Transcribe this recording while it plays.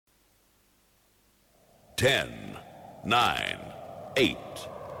10, 9, 8,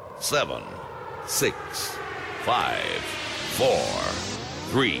 7, 6, 5, 4,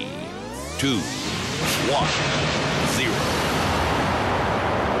 3, 2, 1, 0.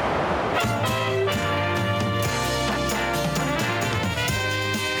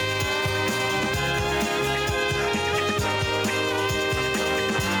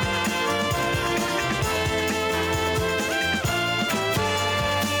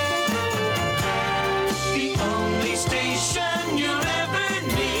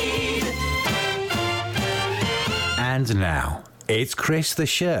 And now, it's Chris the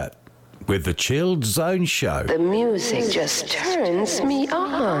Shirt with the Chilled Zone Show. The music just turns me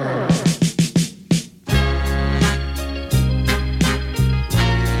on.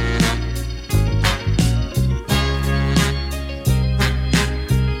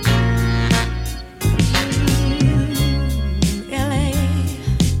 LA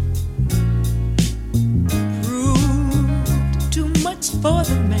proved too much for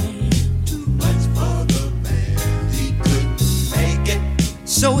the man.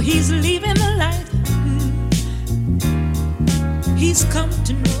 So he's leaving the life he's come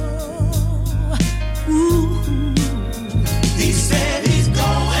to know. Ooh. He said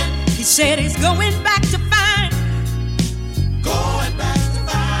he's going back to find. Going back to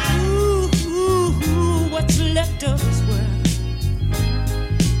find. Ooh, what's left of his world.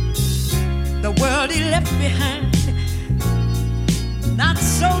 The world he left behind not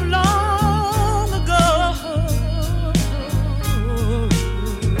so long ago.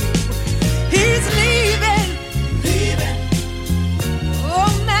 He's leaving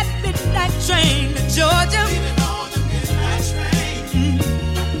on that midnight train to Georgia. Leaving on the midnight train.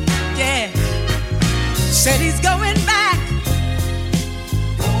 Yeah. Said he's going back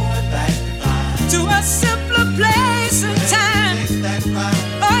to a simpler place and time.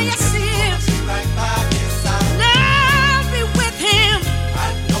 Oh, yes, he is. And I'll be with him. I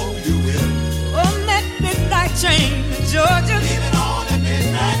know you will. On that midnight train to Georgia. Leaving on the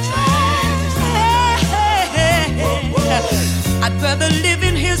midnight train. I'd rather live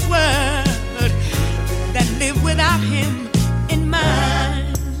in his world than live without him in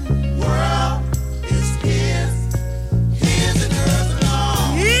mine. World is his and hers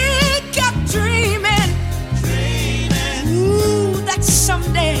alone. He kept dreaming, ooh, that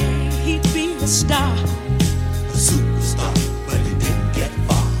someday he'd be a star, a superstar, but he didn't get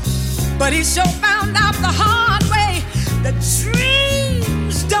far. But he sure found out the hard way that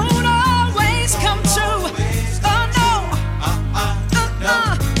dreams don't always come true.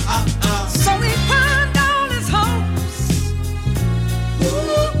 So he pawned all his hopes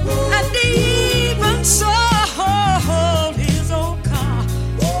and even sold his old car.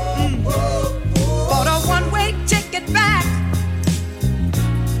 Bought a one-way ticket back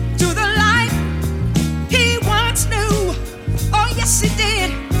to the life he once knew. Oh, yes, he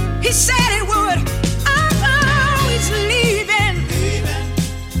did. He said he would. Oh, he's leaving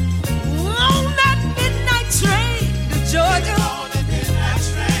on that midnight train to Georgia.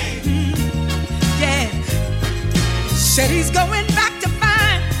 Said he's going back to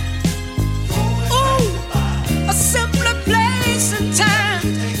find, ooh, a simpler place and time.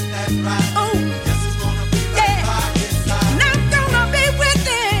 Ooh, yeah, and I'm gonna be with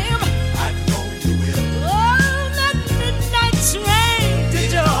him. I know you will. On that midnight train to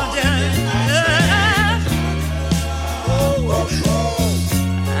Georgia.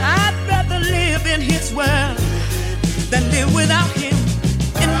 I'd rather live in his world than live without him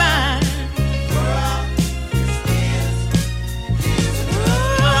in mine.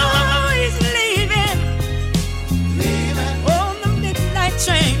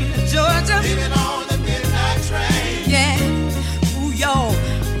 Train to Georgia. Leaving on the midnight train. Yeah. Ooh, y'all.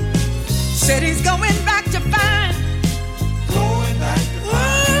 Said he's going back to find. Going back to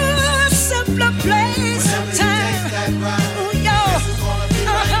find. Ooh, a simpler place and time. Ooh, y'all.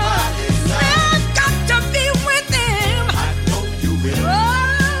 I've got to be with him. I know you will. Oh,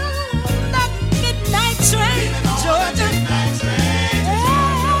 that midnight train to Georgia. Midnight train.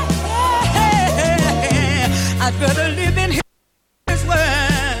 Yeah. I'd rather live in his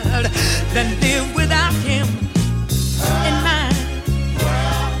world than live without him in mine.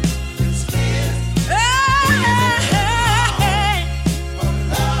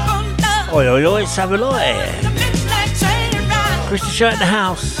 Oi, oi, oi, let's have a look here. Chris the Shirt in the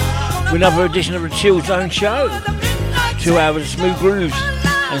house with another edition of the Chill Zone Show. 2 hours of smooth grooves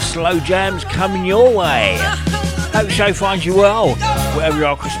and slow jams coming your way. Hope the show finds you well, wherever you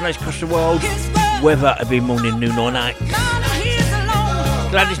are across the world, whether it be morning, noon or night.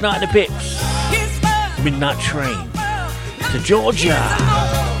 Gladys Knight and the Pips, Midnight Train to Georgia.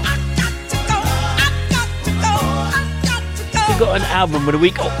 got an album of the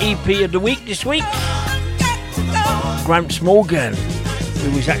week, or EP of the week this week. Gramps Morgan,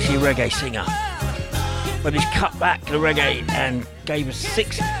 who was actually a reggae singer, but he's cut back the reggae and gave us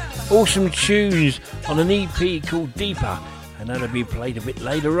 6 awesome tunes on an EP called Deeper, and that'll be played a bit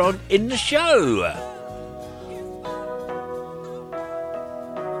later on in the show.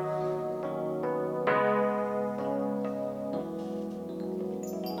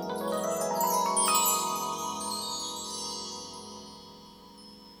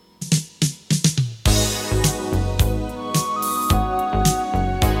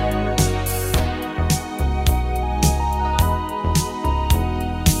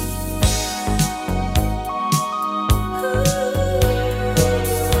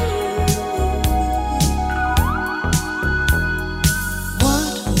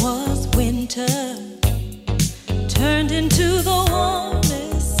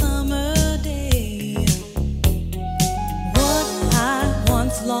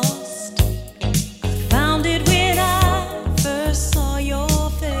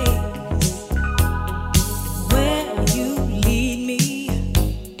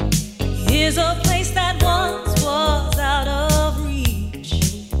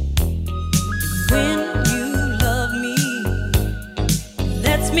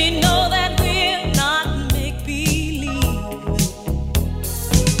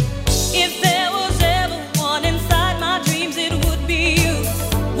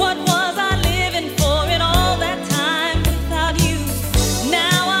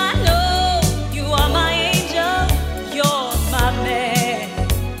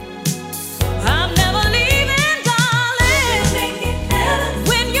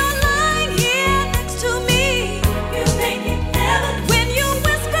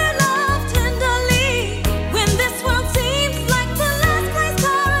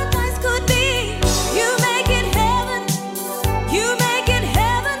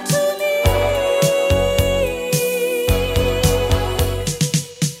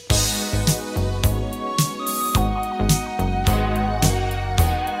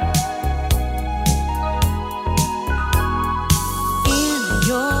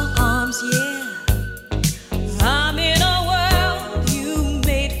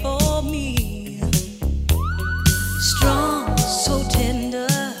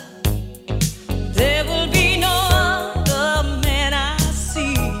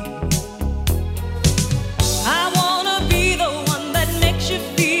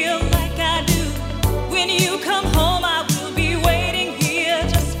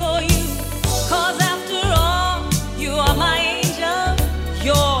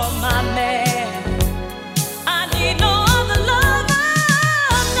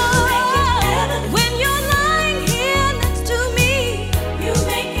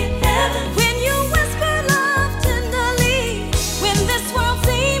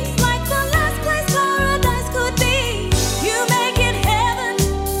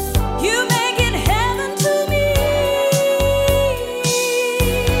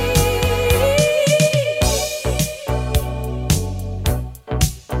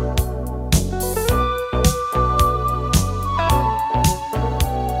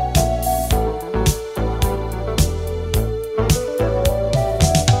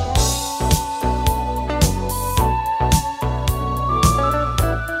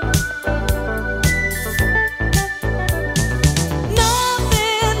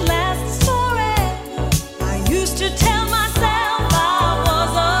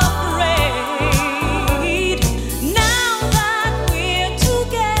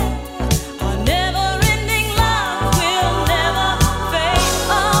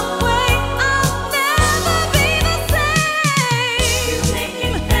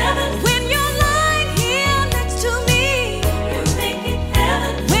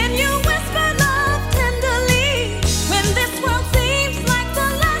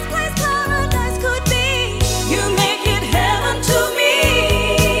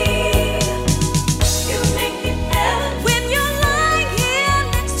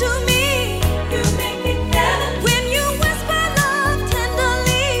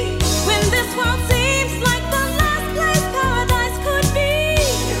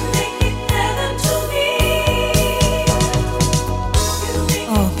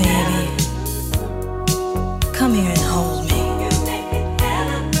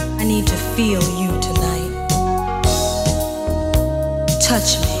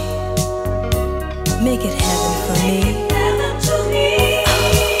 Make it heaven for me.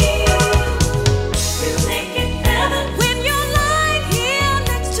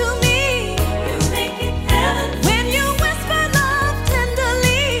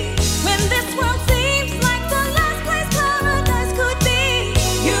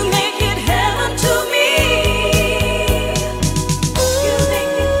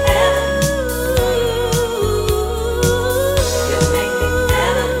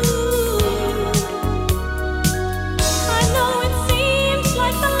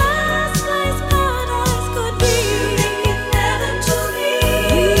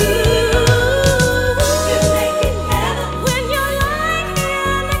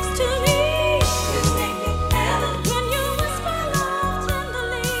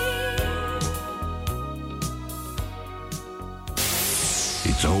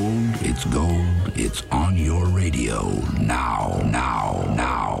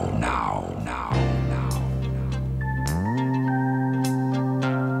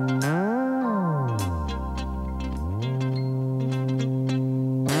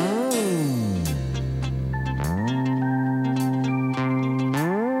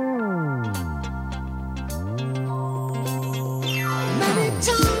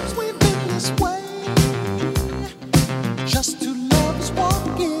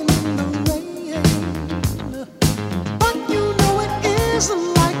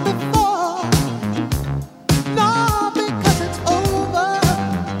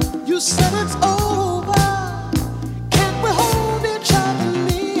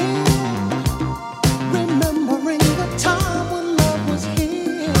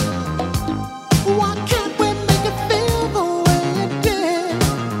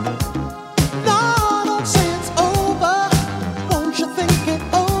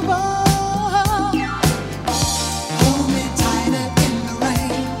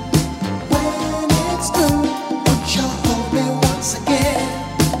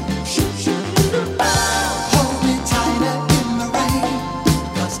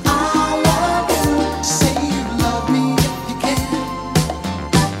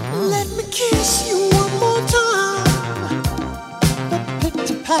 kiss you one more time. The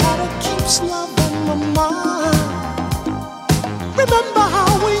pity patter keeps love on my mind. Remember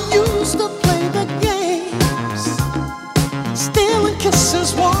how we used to play the games, stealing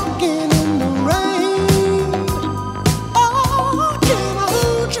kisses, walking in the rain. Oh, can I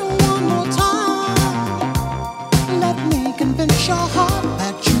hold you one more time? Let me convince your heart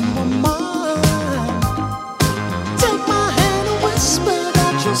that you are mine. Take my hand and whisper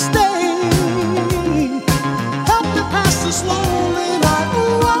that you'll stay. Help me pass this lonely night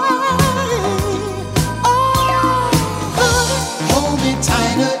away. Oh, hold me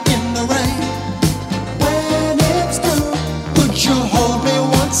tighter in the rain. When it's through, would you hold me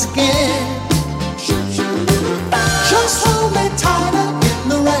once again? Just hold me tighter in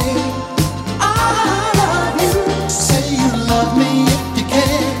the rain. I love you. Say you love me if you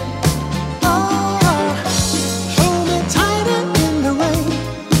can. Oh, hold me tighter in the rain.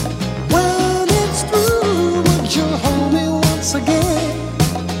 When it's through, would you hold me once again?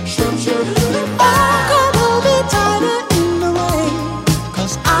 Oh, come hold me tighter in the rain.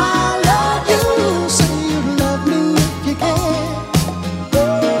 'Cause I love you. Say you love me if you can.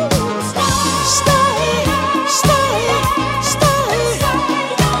 Stay, stay, stay.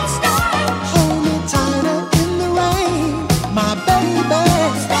 Hold me tighter in the rain, my baby.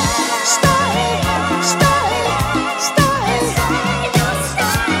 Stay, stay, stay.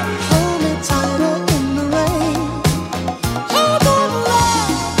 Hold me tighter in the rain. Hold on, love.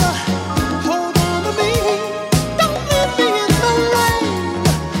 Hold on to me. Don't leave me in the rain.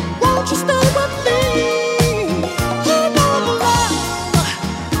 Won't you stay with me? Hold on, love.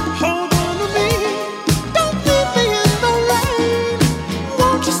 Hold on to me. Don't leave me in the rain.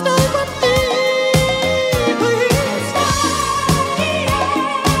 Won't you stay with me, please?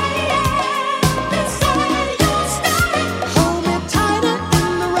 Hold me tighter in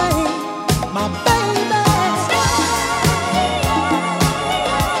the rain, my baby.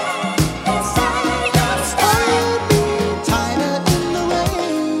 Hold me tighter in the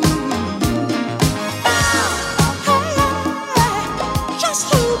rain. Just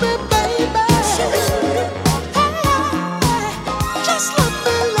hold me, baby. Just love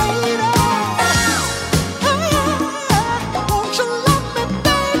me later. Won't you love me,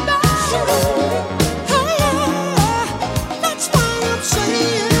 baby? That's why I'm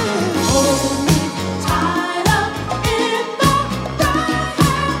saying, hold me tighter in the rain.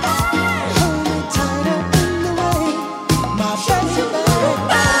 Hold me tighter in the rain, my baby.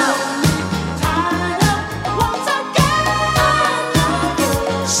 Tighter once again.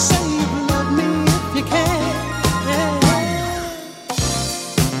 Say you love me if you can.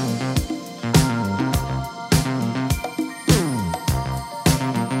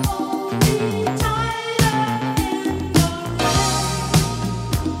 Hold me tighter in the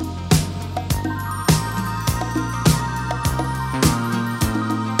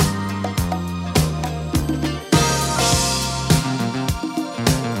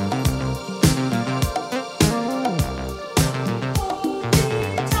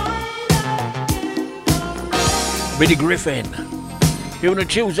Billy Griffin, here on the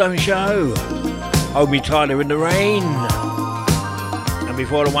Chill Zone show. Hold Me Tighter in the Rain. And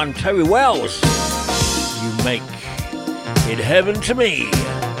before the one, Terry Wells, You Make It Heaven to Me.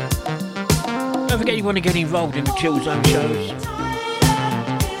 Don't forget you want to get involved in the Chill Zone shows.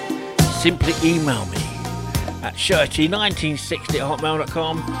 Simply email me at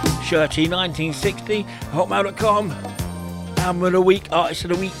shirty1960@hotmail.com. Shirty1960@hotmail.com. Album of the week, artist of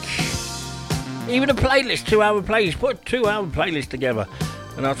the week. Even a playlist, 2-hour playlist. Put a 2-hour playlist together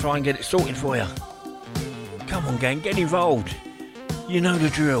and I'll try and get it sorted for you. Come on, gang, get involved. You know the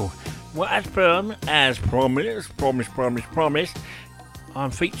drill. Well, as promised,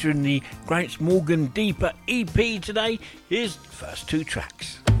 I'm featuring the Grants Morgan Deeper EP today. Here's the first 2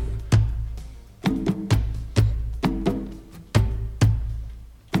 tracks.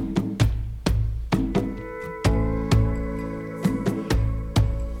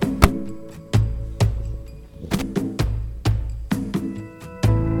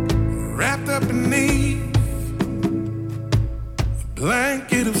 Wrapped up beneath a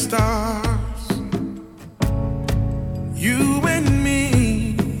blanket of stars, you and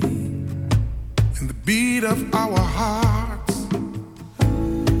me, and the beat of our hearts,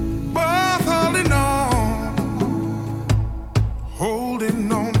 both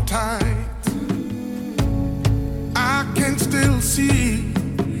holding on tight. I can still see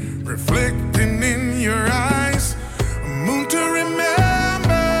reflecting in your eyes, a moon to remember.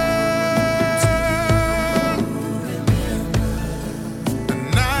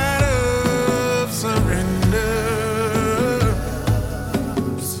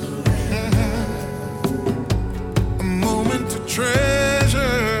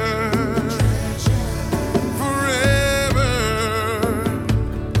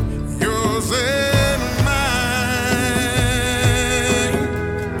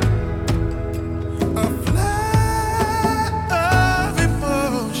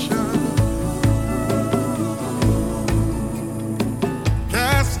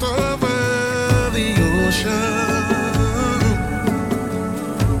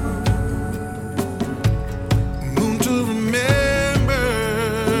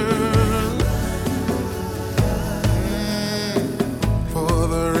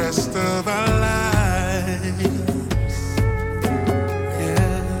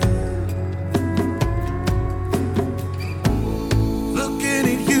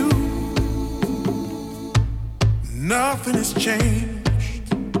 nothing has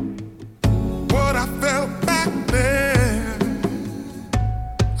changed. What I felt back then,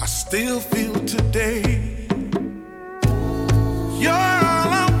 I still feel today. You're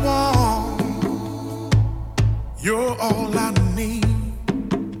all I want, you're all I need.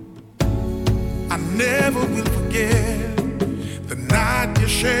 I never will forget the night you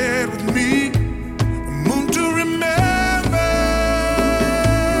shared with me, a moon to remember,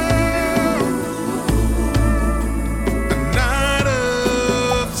 a night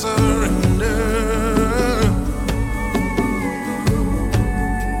of surrender,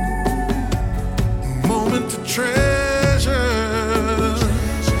 a moment to treasure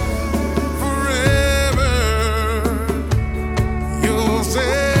forever. You'll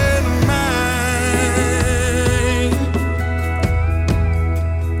say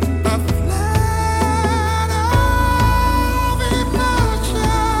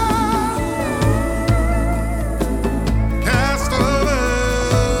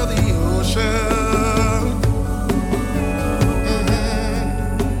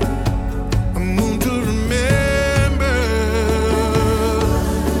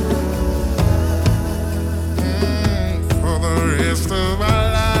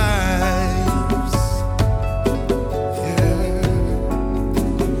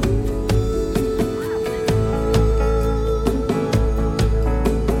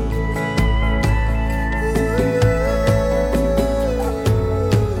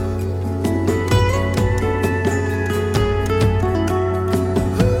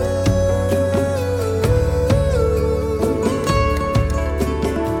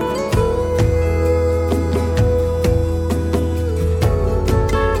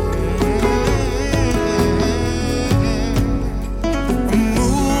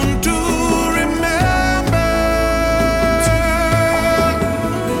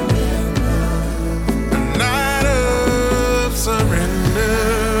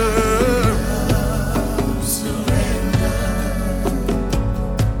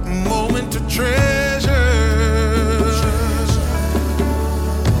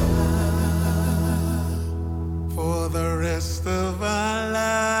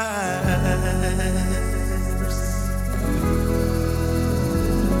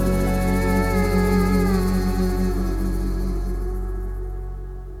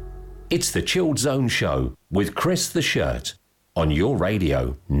It's the Chilled Zone Show with Chris the Shirt on your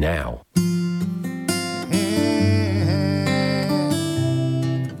radio now.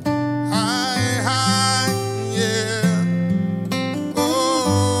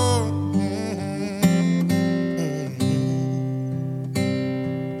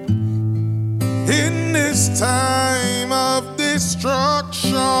 In this time of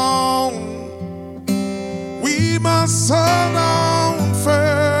destruction, we must hold on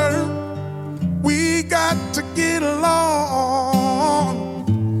firm. We got to get along.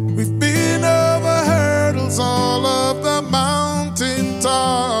 We've been over hurdles, all of the mountain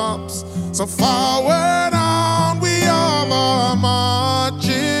tops. So forward on, we all are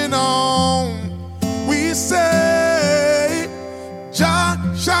marching on. We say, Jah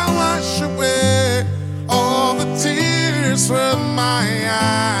shall wash away all the tears from my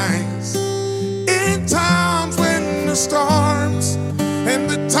eyes. In times when the storms and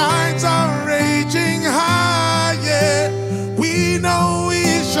the tides are raging high, yeah, we know we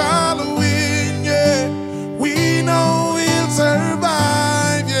shall win, yeah, we know we'll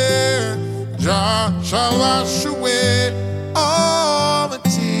survive, yeah. Jah shall wash away all the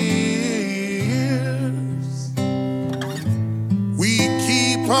tears. We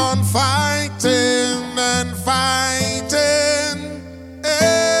keep on fighting and fighting,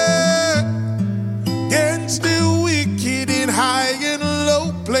 against the wicked in high and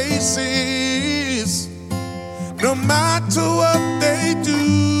low places. No matter what they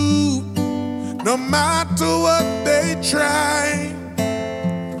do, no matter what they try,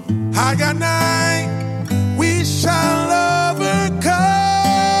 I got night, we shall overcome,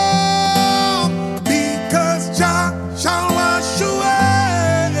 because Jah shall wash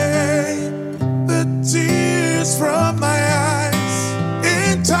away the tears from my eyes.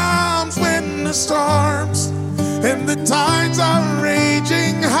 In times when the storms and the tides are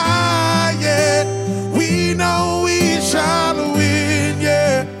raging high, yeah, we know we shall win,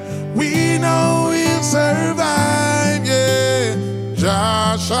 yeah, we know we'll survive, yeah.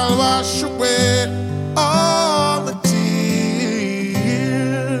 Jah shall wash away all the tears.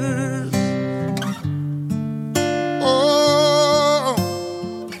 Oh,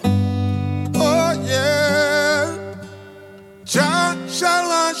 oh yeah. Jah shall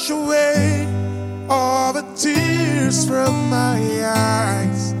wash away all the tears from my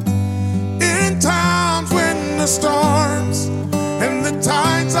eyes. In times when the storms and the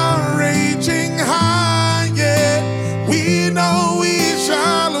tides are raging high, yeah. We know we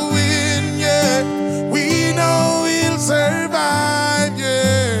shall win, yeah. We know we'll survive,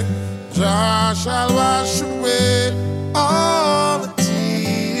 yeah. Jah shall wash away all the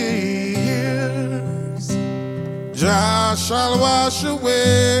tears. Jah shall wash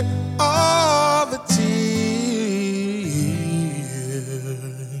away all the tears.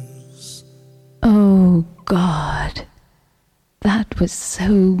 Oh God, that was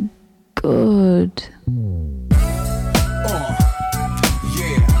so good.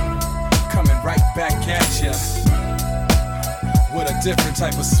 Yeah, coming right back at ya with a different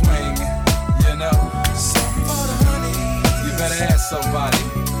type of swing, you know. Something for the honey. You better ask somebody.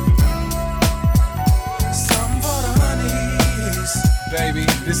 Something for the honeys. Baby,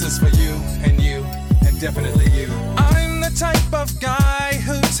 this is for you, and definitely you. I'm the type of guy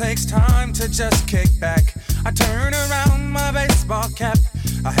who takes time to just kick back. I turn around my baseball cap.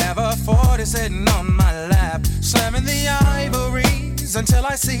 I have a 40 sitting on my lap, slamming the ivories until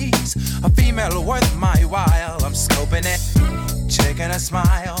I seize a female worth my while. I'm scoping it, checking a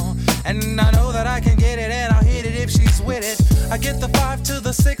smile, and I know that I can get it and I'll hit it if she's with it. I get the 5 to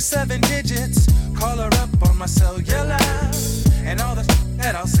the 6, 7 digits, call her up on my cellular, and all the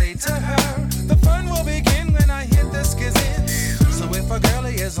that I'll say to her. The fun will begin when I hit the skizzin'. So if a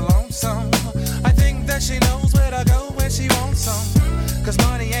girlie is lonesome, I think that she knows where to go when she wants some. Cause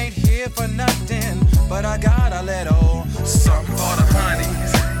money ain't here for nothing, but I got a little something for the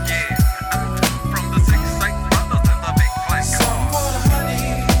honeys. Yeah, from the 6 St. Brothers in the big black car. Something for the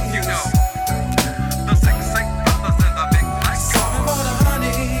honeys. You know, the 6 St. Brothers in the big black car. Something for the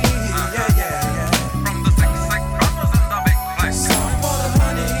honeys. Yeah. From the 6 St. Brothers in the big black car. Something for the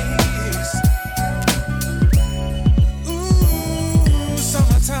honeys. Ooh,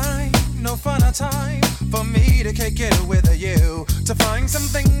 summertime, no funner time for me to kick it with you. To find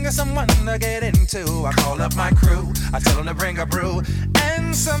something or someone to get into, I call up my crew, I tell them to bring a brew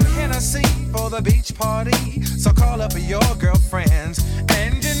and some Hennessy for the beach party. So call up your girlfriends,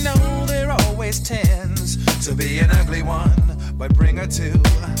 and you know there always tends to be an ugly one, but bring her two.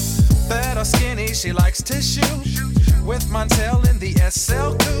 Fat or skinny, she likes to shoot with Montel in the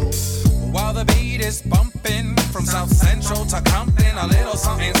SL coupe. While the beat is bumping from South Central to Compton, a little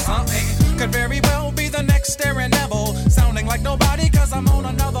something, something could very well be the next Aaron Neville, sounding like nobody cause I'm on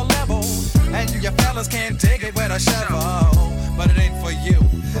another level. And you fellas can't dig it with a shovel, but it ain't for you.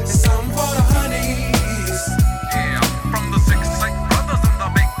 It's something for the honeys. Yeah, from the 6 St. Brothers in the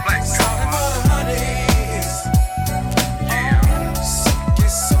big black car. Something for the honeys. Yeah,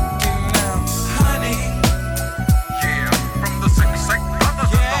 sucky now, honey. Yeah, from the 6 St.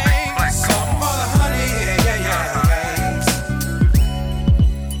 Brothers in the big black car. Something for the honey.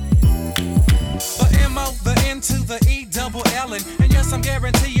 The M-O, the N to the E-double-L-N. And yes, I'm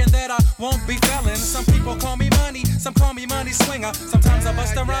guaranteeing that I won't be failing. Some people call me money, some call me money swinger. Sometimes I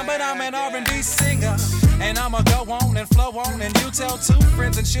bust around, but I'm an R&B singer. And I'ma go on and flow on, and you tell 2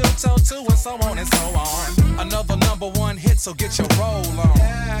 friends and she'll tell 2, and so on and so on. Another #1 hit, so get your roll on.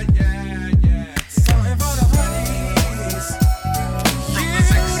 Yeah. Something for the honeys. You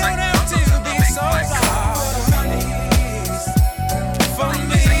don't have to be so loud. For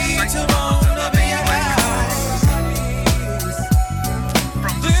me to wanna be alive.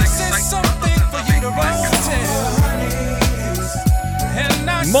 This is something for you to roll to.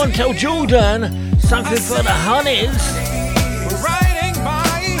 Montel Jordan, something for the honeys. Riding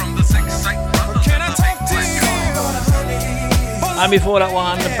by. Can I talk to you? And before that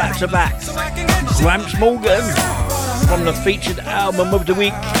one, back to back, Gramps Morgan from the featured album of the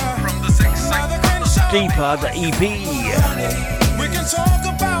week, Deeper, the EP. We can talk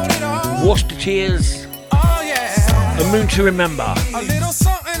about it all. Wash the Tears, Oh yeah. A Moon to Remember. A little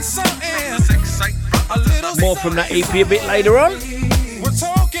something, something. A little More from that EP a bit later on. We'll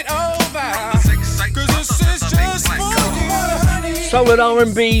talk it over. Cause this is just for you. Soul and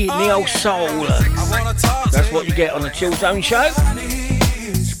R&B, neo soul. That's what you get on the Chill Zone show.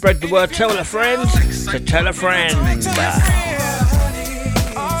 Spread the word, tell a friend to tell a friend.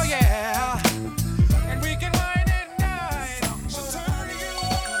 Oh yeah. And we can wine at night. She'll turn you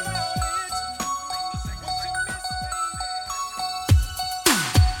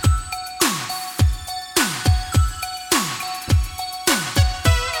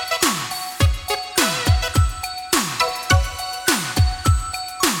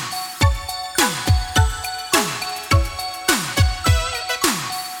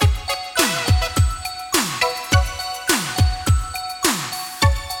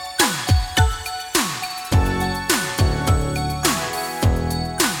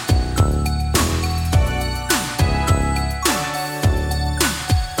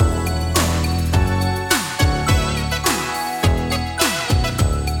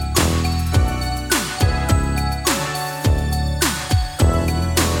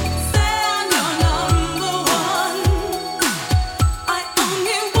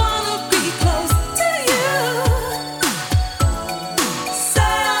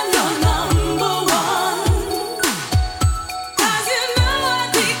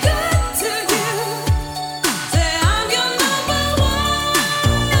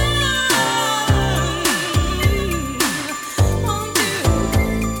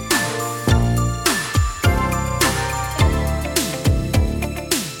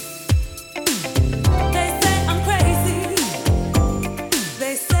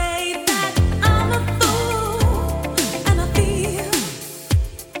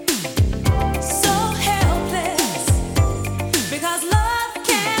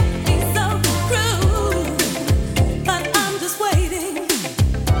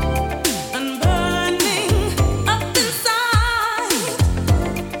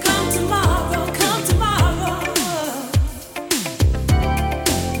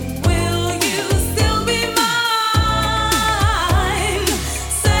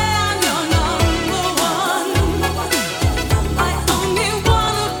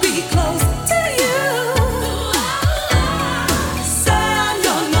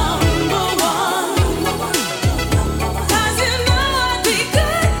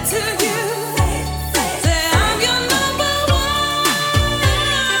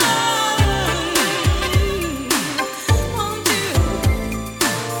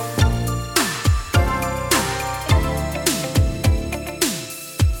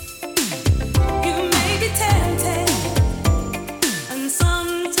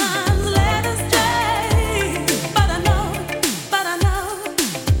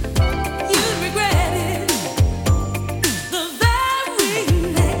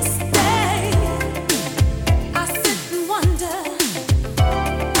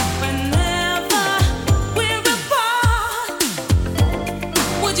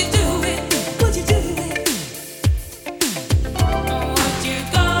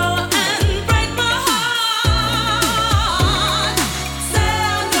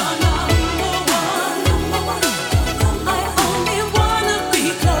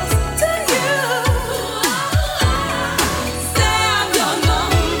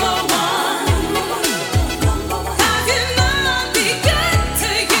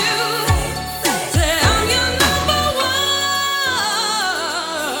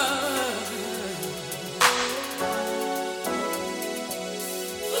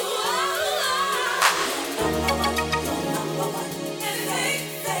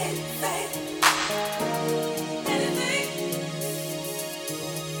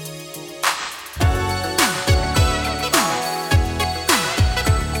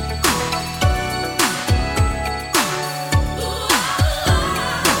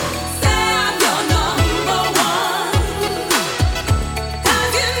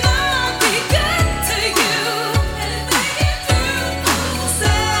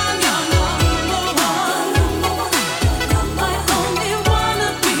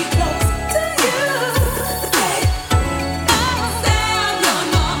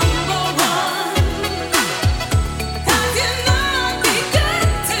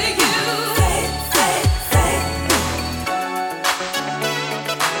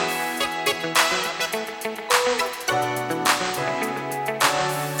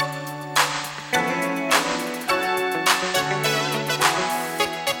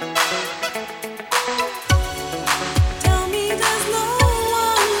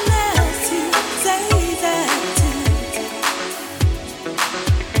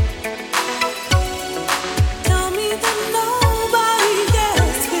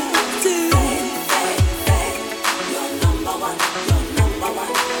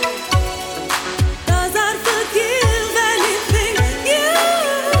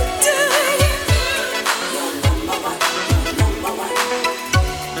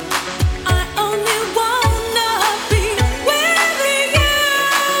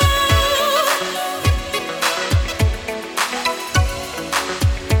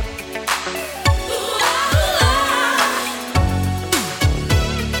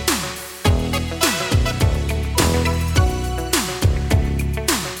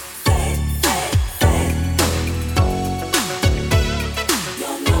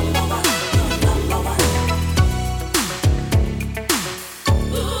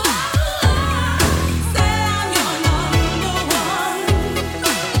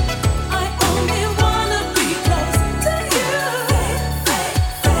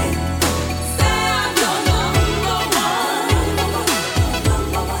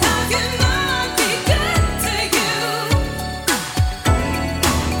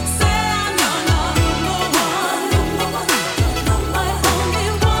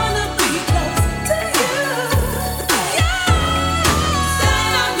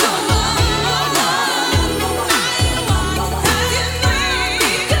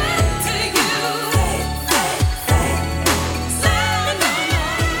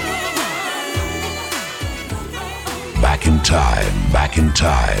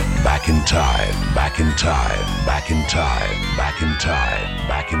time, back in time, back in time, back in time,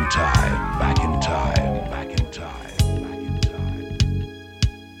 back in time, back in time, back in time.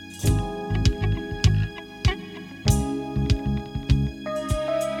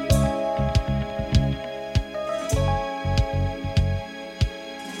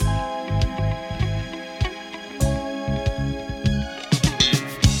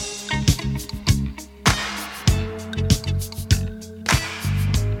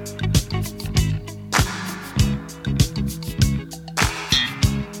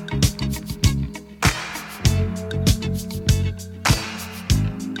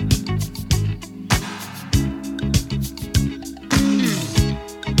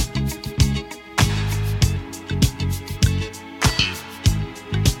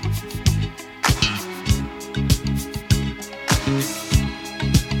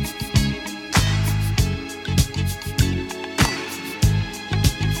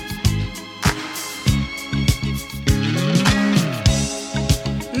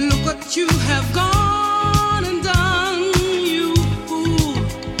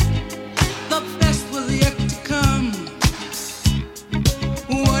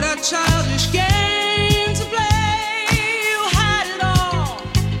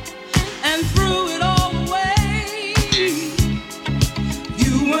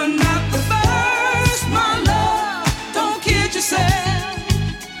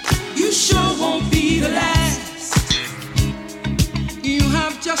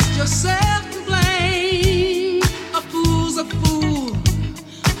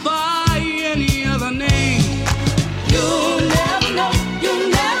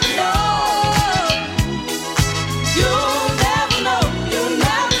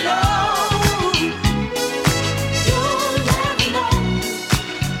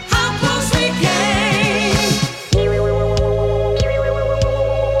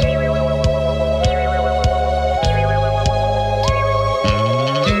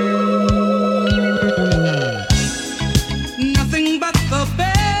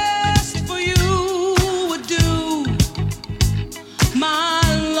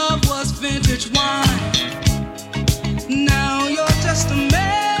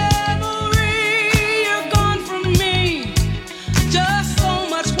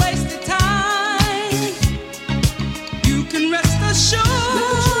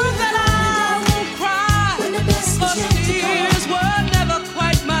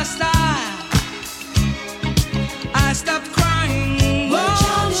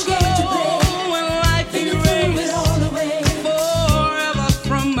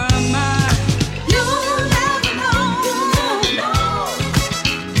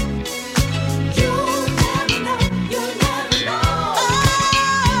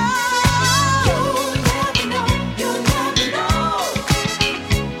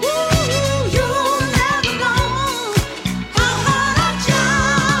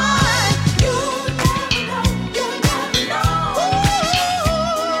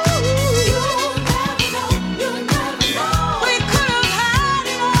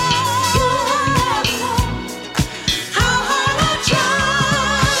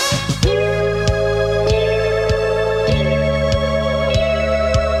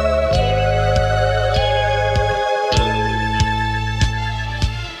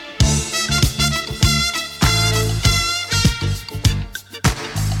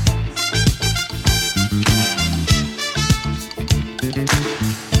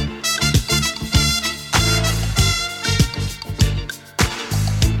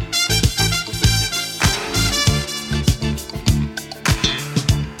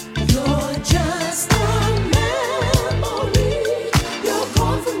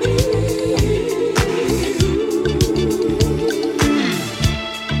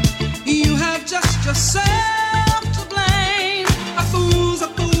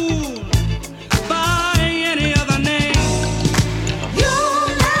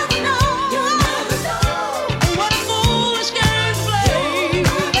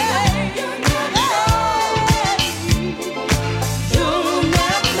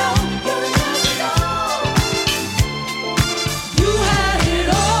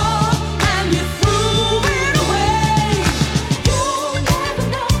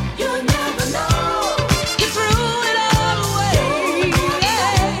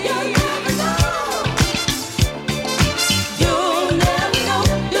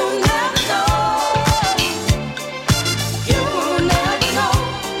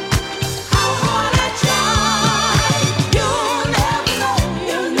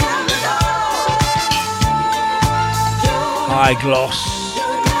 High gloss.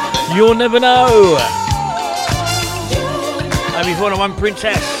 You'll never know. And before the one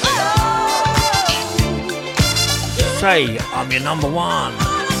Princess. Beyonce, I'm your number one.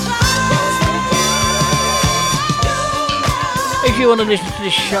 If you want to listen to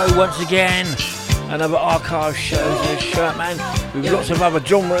this show once again, and other archive shows in this shirt, man, with lots of other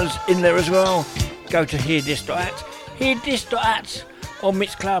genres in there as well, go to hearthis.at. Hearthis.at on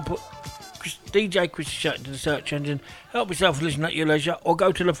Mixcloud, put DJ Chris Shirt into the search engine. Help yourself listen at your leisure, or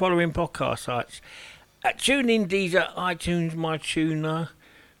go to the following podcast sites: at TuneIn, Deezer, iTunes, MyTuner,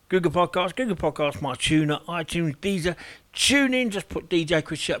 Google Podcasts, MyTuner, iTunes, Deezer, TuneIn. Just put DJ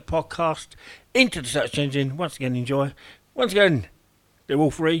Chris Shirt Podcast into the search engine. Once again, enjoy. Once again, they're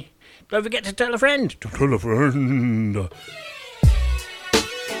all free. Don't forget to tell a friend. To tell a friend.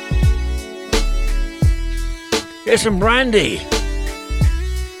 Here's some brandy.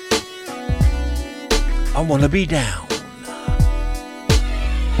 I wanna be down.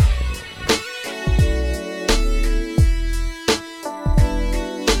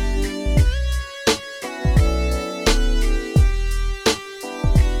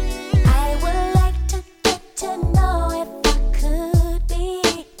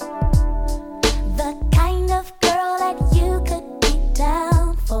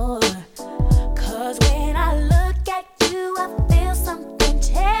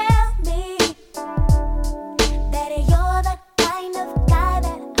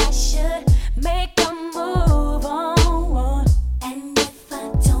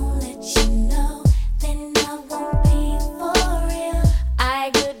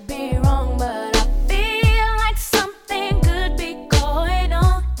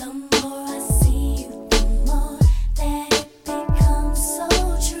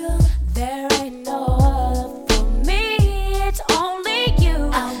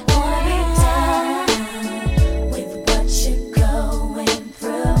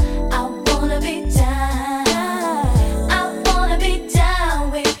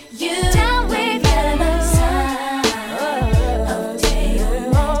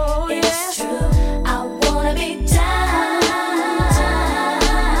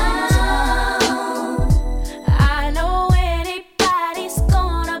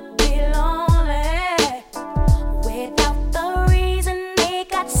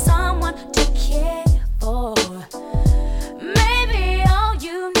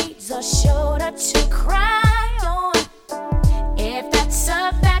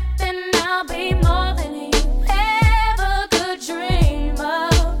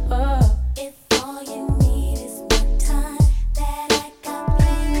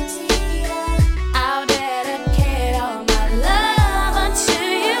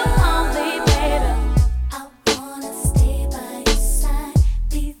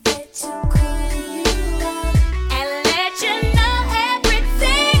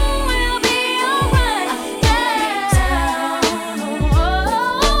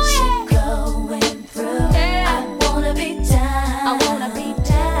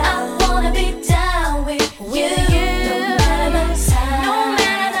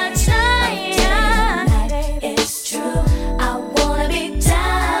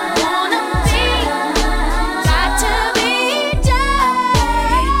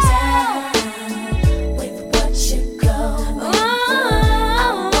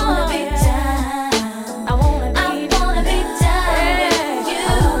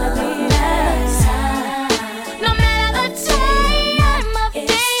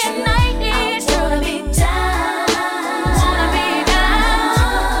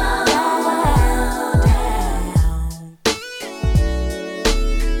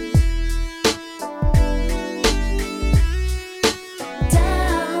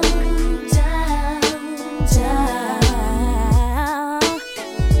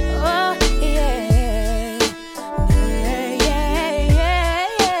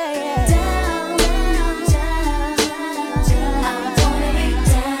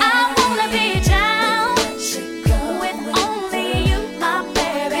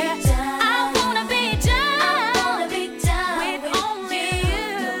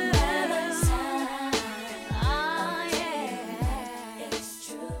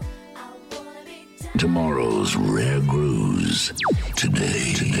 Tomorrow's rare grooves.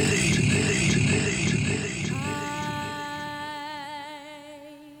 Today.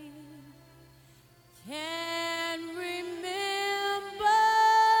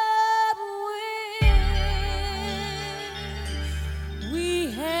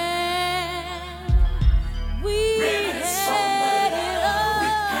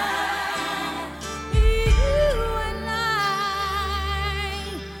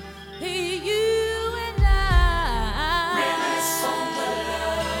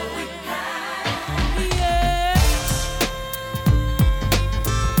 Yeah.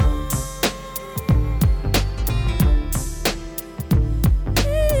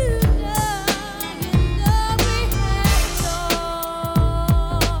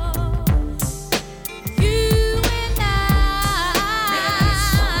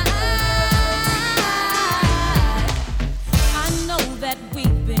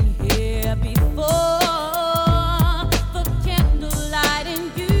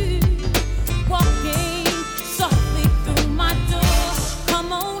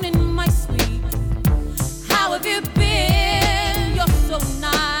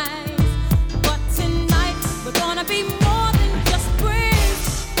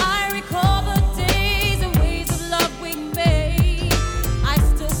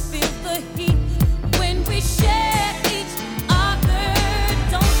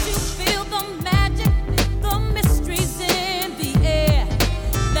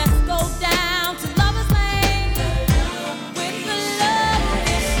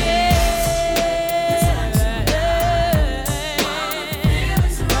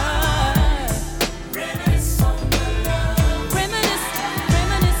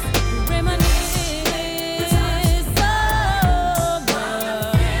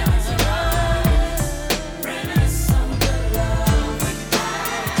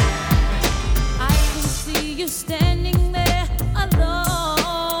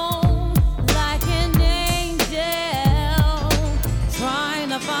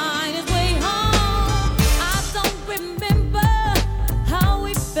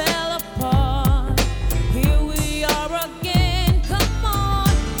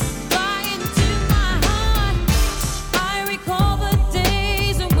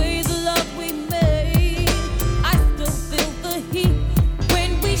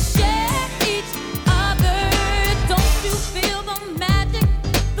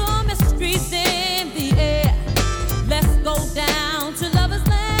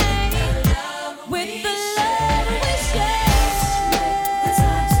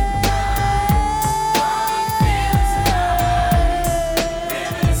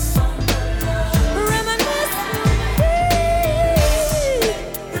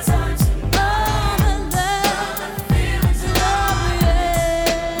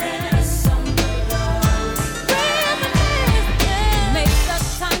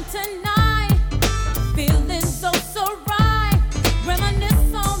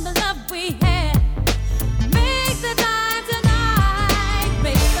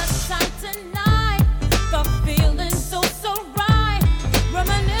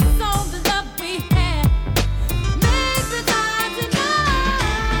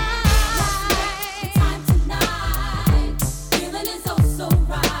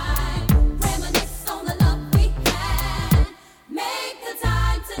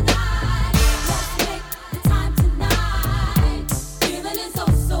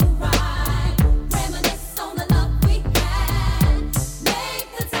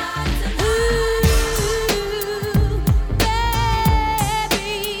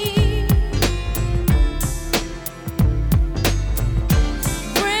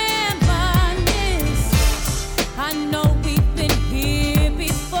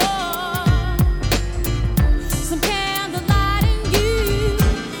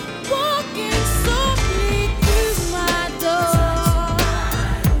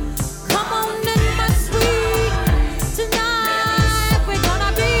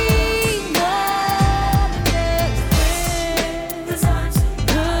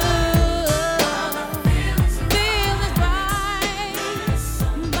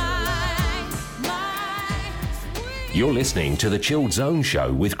 listening to The Chilled Zone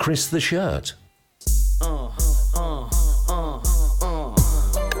Show with Chris the Shirt.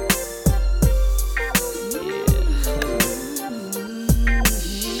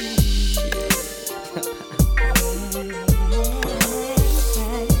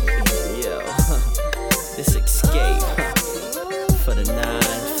 This escape for the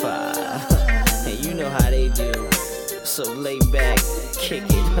 9-5. And you know how they do. So lay back, kick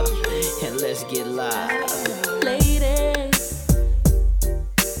it, and let's get live. Ladies,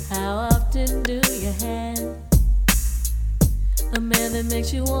 how often do you have a man that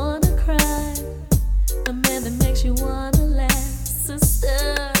makes you wanna cry, a man that makes you wanna laugh?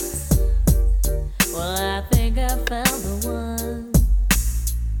 Sisters, well, I think I found the one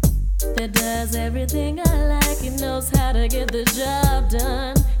that does everything I like. He knows how to get the job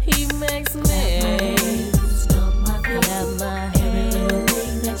done. He makes me have my hand. Every little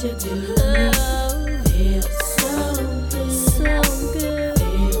thing that you do feels so good, so good,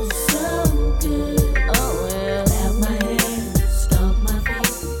 feels so good. Oh well, have my hand, stomp my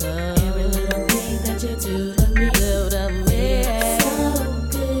feet. Every little thing that you do to me, feels so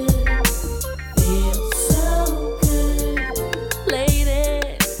good, feels so good.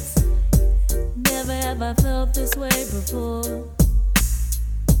 Ladies, never have I felt this way before.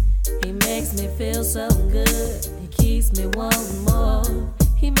 He makes me feel so good. He keeps me wanting more.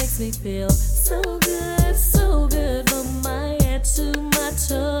 He makes me feel so good from my head to my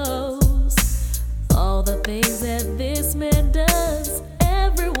toes. All the things that this man does,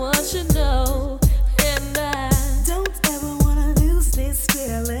 everyone should know. And I don't ever wanna lose this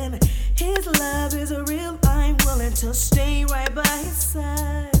feeling. His love is real. I'm willing to stay right by his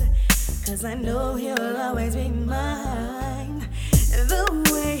side, 'cause I know he'll always be mine. The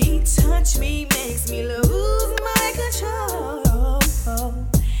way he touch me makes me lose my control.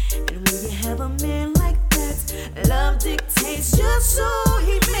 And when you have a man like that, love dictates your soul.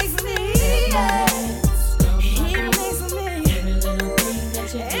 He makes me, he makes me,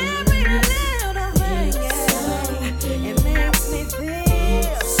 every little thing, it makes me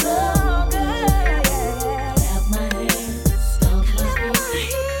feel so good. Have my hands, stomp my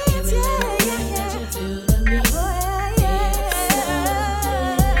feet, every little thing that you do to me.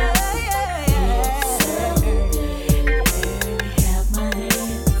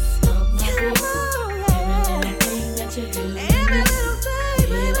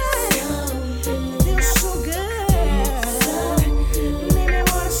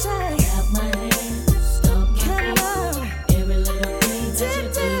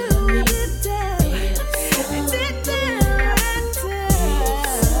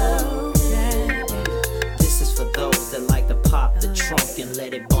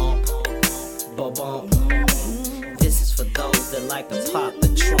 Let it bump, bump, bump. This is for those that like to pop the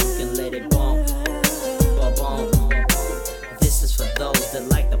trunk and let it bump, bump, bump. This is for those that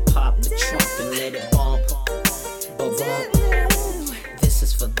like to pop the trunk and let it bump, bump, bump. This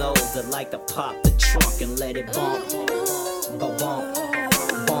is for those that like to pop the trunk and let it bump, bump, bump,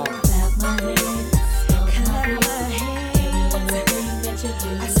 bump. Clap my hands, clap my hands. Everything that you do,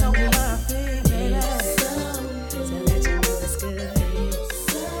 I saw my feet, baby. To let you know it's good.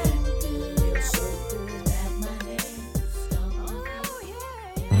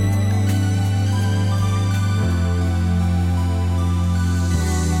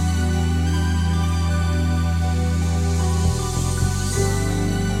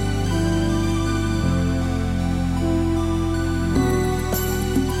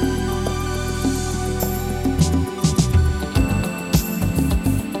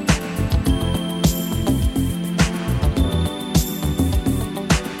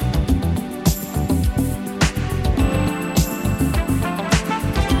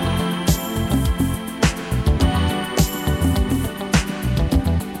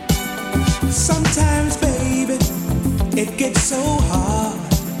 Sometimes, baby, it gets so hard.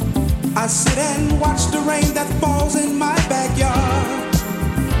 I sit and watch the rain that falls in my backyard.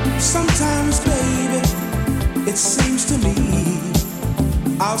 Sometimes, baby, it seems to me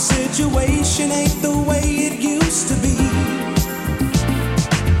our situation ain't the way it used to be.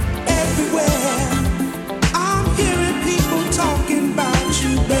 Everywhere I'm hearing people talking about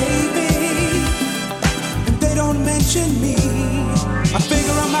you, baby, and they don't mention me. I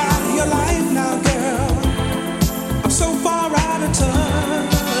figure I'm out of your life now, girl. I'm so far out of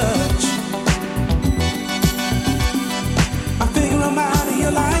touch. I figure I'm out of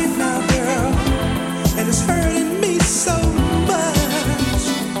your life now, girl, and it's hurting me so much.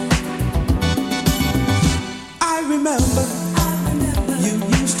 I remember you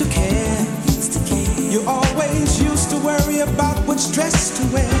used to care. You always used to worry about which dress to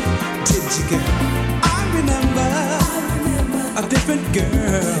wear. Did you, girl? I remember different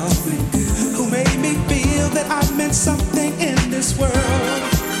girl who made me feel that I meant something in this world.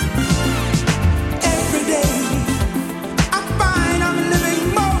 Every day I find I'm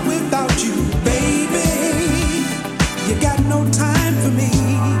living more without you, baby. You got no time for me.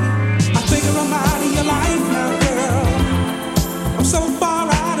 I figure I'm out of your life now, girl. I'm so far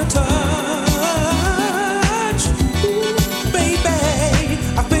out of touch. Ooh, baby,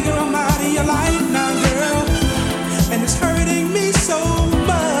 I figure I'm out of your life now, girl. And it's hurting me so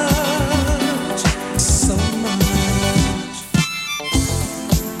much, so much.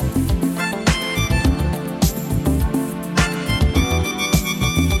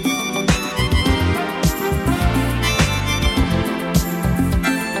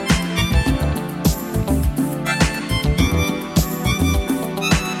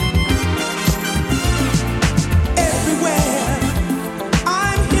 Everywhere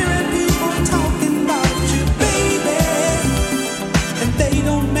I'm hearing people talking about you, baby, and they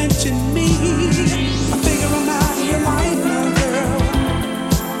don't mention me. I figure I'm out of your life now, girl.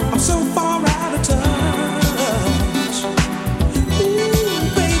 I'm so far out of touch.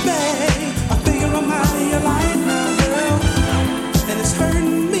 Ooh, baby, I figure I'm out of your life now, girl, and it's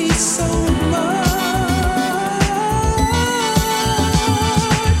hurting me so much.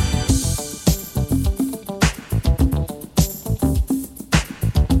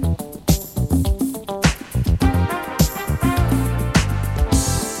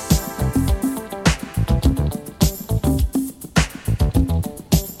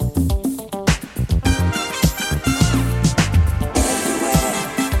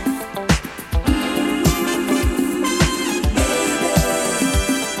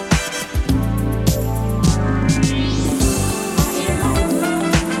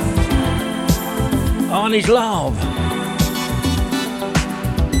 Arnie's Love.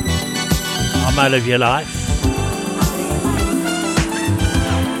 I'm out of your life.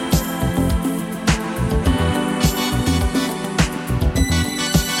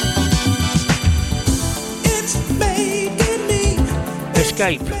 It's making me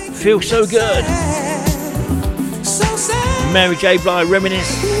Escape. Feel so good. so sad. Mary J. Blige,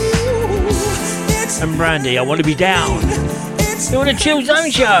 Reminisce. And Brandy, I Want to Be Down. You're on the Chill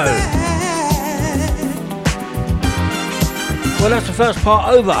Zone Show. Well, that's the first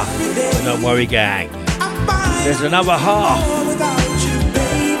part over. But don't worry, gang. There's another half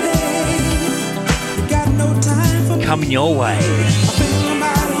coming your way.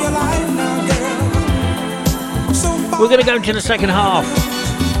 We're going to go into the second half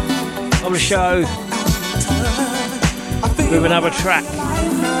of the show with another track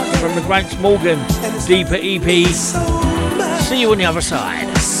from the Grants Morgan Deeper EP. See you on the other side.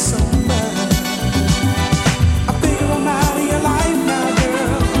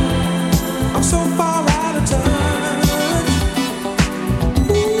 I'm so far out of touch.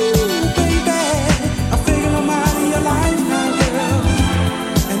 Ooh, baby, I figure I'm out of your life now, girl,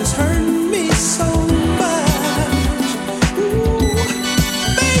 and it's hurting me so much. Ooh,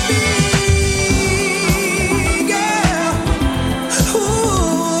 baby, girl,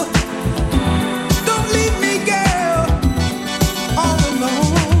 ooh, don't leave me, girl, all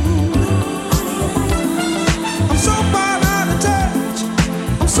alone. I'm so far out of touch.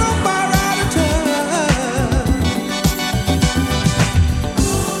 I'm so far out of touch.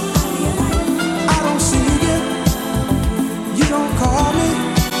 I don't see you. You don't call me.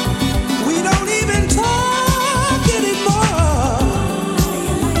 We don't even talk anymore.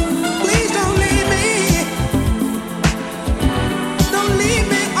 Please don't leave me. Don't leave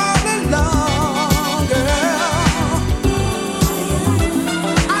me all alone, girl.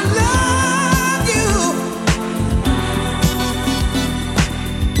 I love you.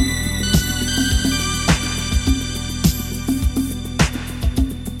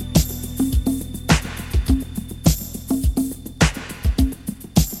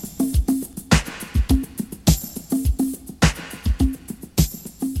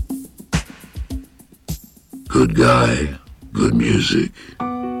 Good guy, good music.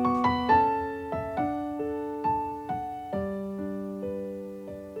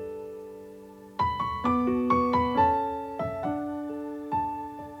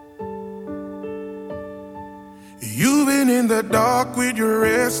 You've been in the dark with your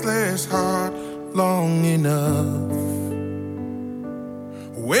restless heart long enough.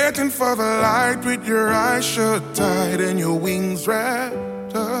 Waiting for the light with your eyes shut tight and your wings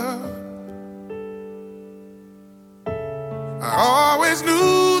wrapped up. I always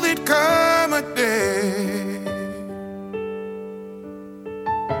knew there'd come a day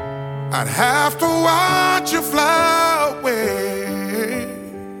I'd have to watch you fly away.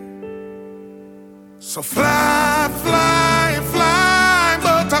 So fly, fly, fly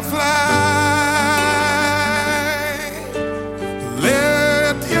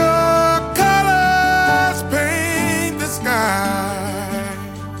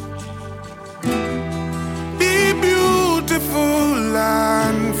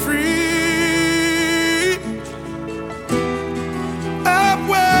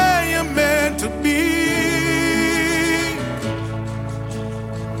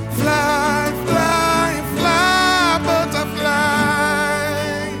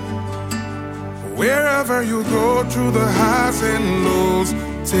Wherever you go through the highs and lows,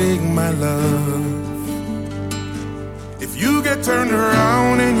 take my love. If you get turned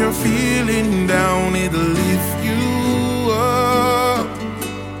around and you're feeling down, it'll lift you up.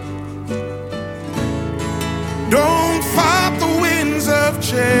 Don't fight the winds of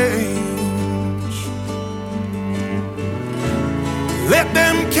change. Let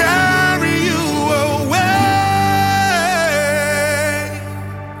them carry you away.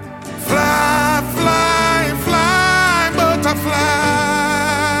 Fly, fly, fly, butterfly.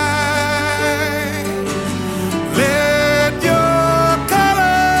 Let your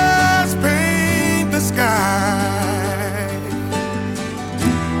colors paint the sky.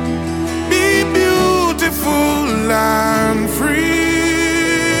 Be beautiful and free.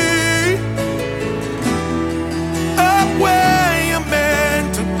 Up where you're meant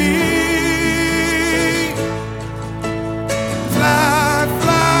to be. Fly,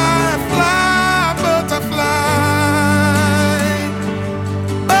 fly, fly, butterfly.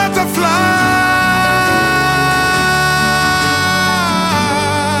 Butterfly.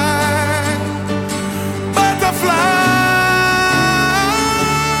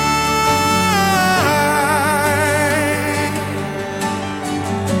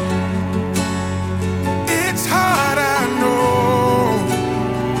 It's hard, I know,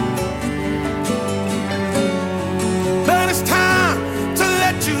 but it's time to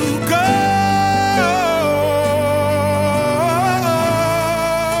let you go.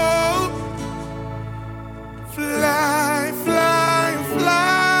 Fly, fly,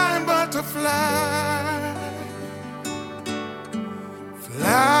 fly, butterfly.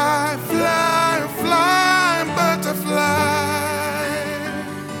 Fly, fly, fly, butterfly.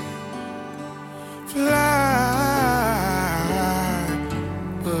 Fly,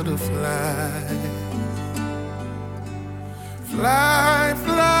 butterfly. Fly,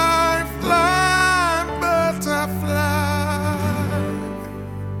 fly, fly, butterfly.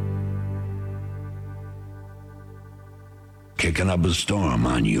 Kicking up a storm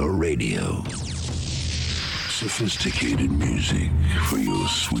on your radio. Sophisticated music for your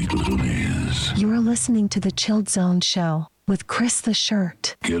sweet little ears. You're listening to The Chilled Zone Show with Chris the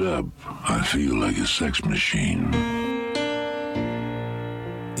Shirt. Get up. I feel like a sex machine.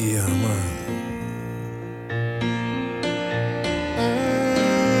 Yeah, man.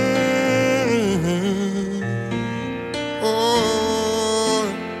 Oh,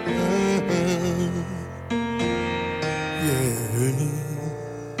 yeah.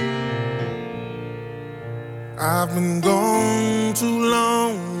 I've been gone too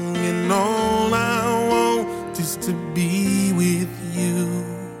long, and all I want is to be with you.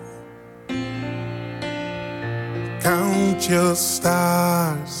 Count your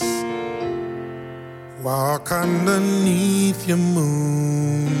stars, walk underneath your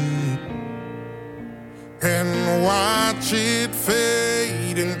moon, and watch it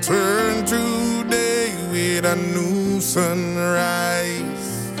fade and turn to day with a new sunrise.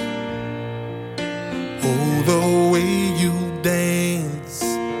 Oh, the way you dance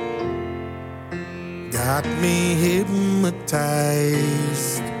got me hypnotized.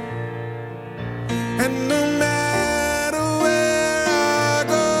 And no matter where I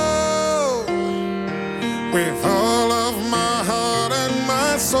go, with all of my heart and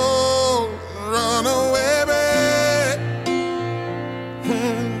my soul, run away, babe.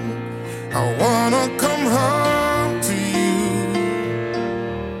 I wanna come home to you.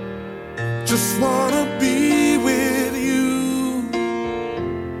 Just wanna be with you.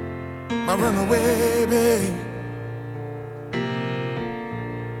 My runaway, babe.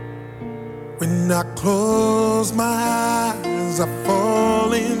 When I close my eyes, I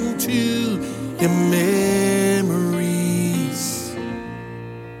fall into your memories,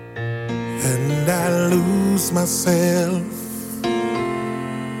 and I lose myself.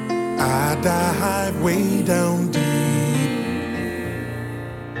 I dive way down deep.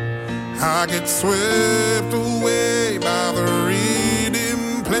 I get swept away by the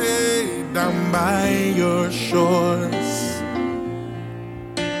rhythm played down by your shores.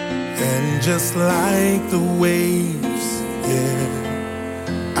 And just like the waves, yeah,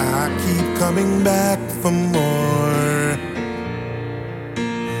 I keep coming back for more.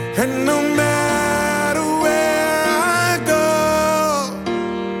 And no matter where I go,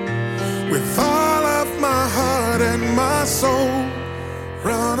 with all of my heart and my soul,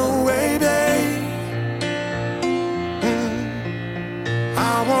 run away, babe.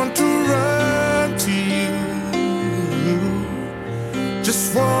 I want to run to you.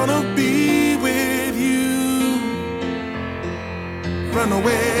 Just wanna be with you. Run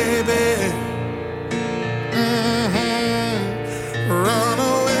away, babe. Run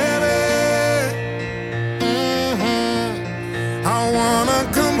away, babe.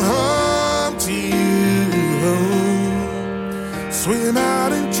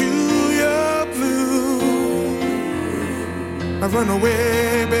 run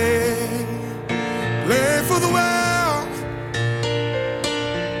away, babe. Play for the world.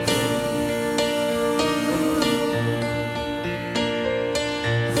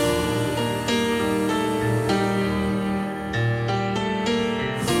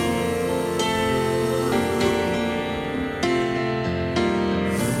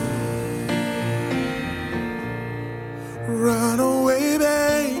 Run away,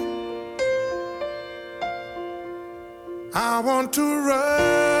 babe. I want to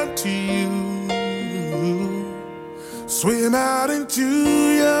run to you. Swim out into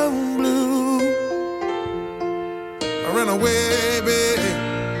your blue. Run away, babe.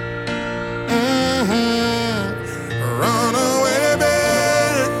 Run away,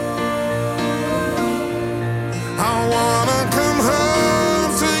 babe. I wanna come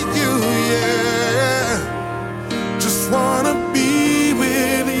home to you, yeah. Just wanna be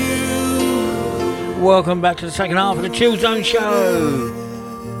with you. Welcome back to the second half of the Chill Zone show.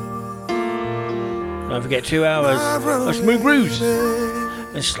 Don't forget 2 hours of smooth grooves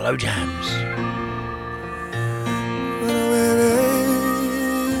and slow jams.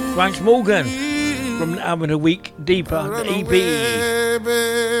 Grant Morgan from the album A Week Deeper, the EP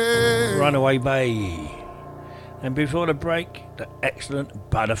Runaway Bay. And before the break, the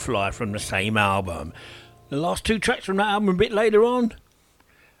excellent Butterfly from the same album. The last 2 tracks from that album a bit later on.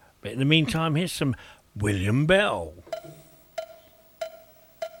 But in the meantime, here's some William Bell.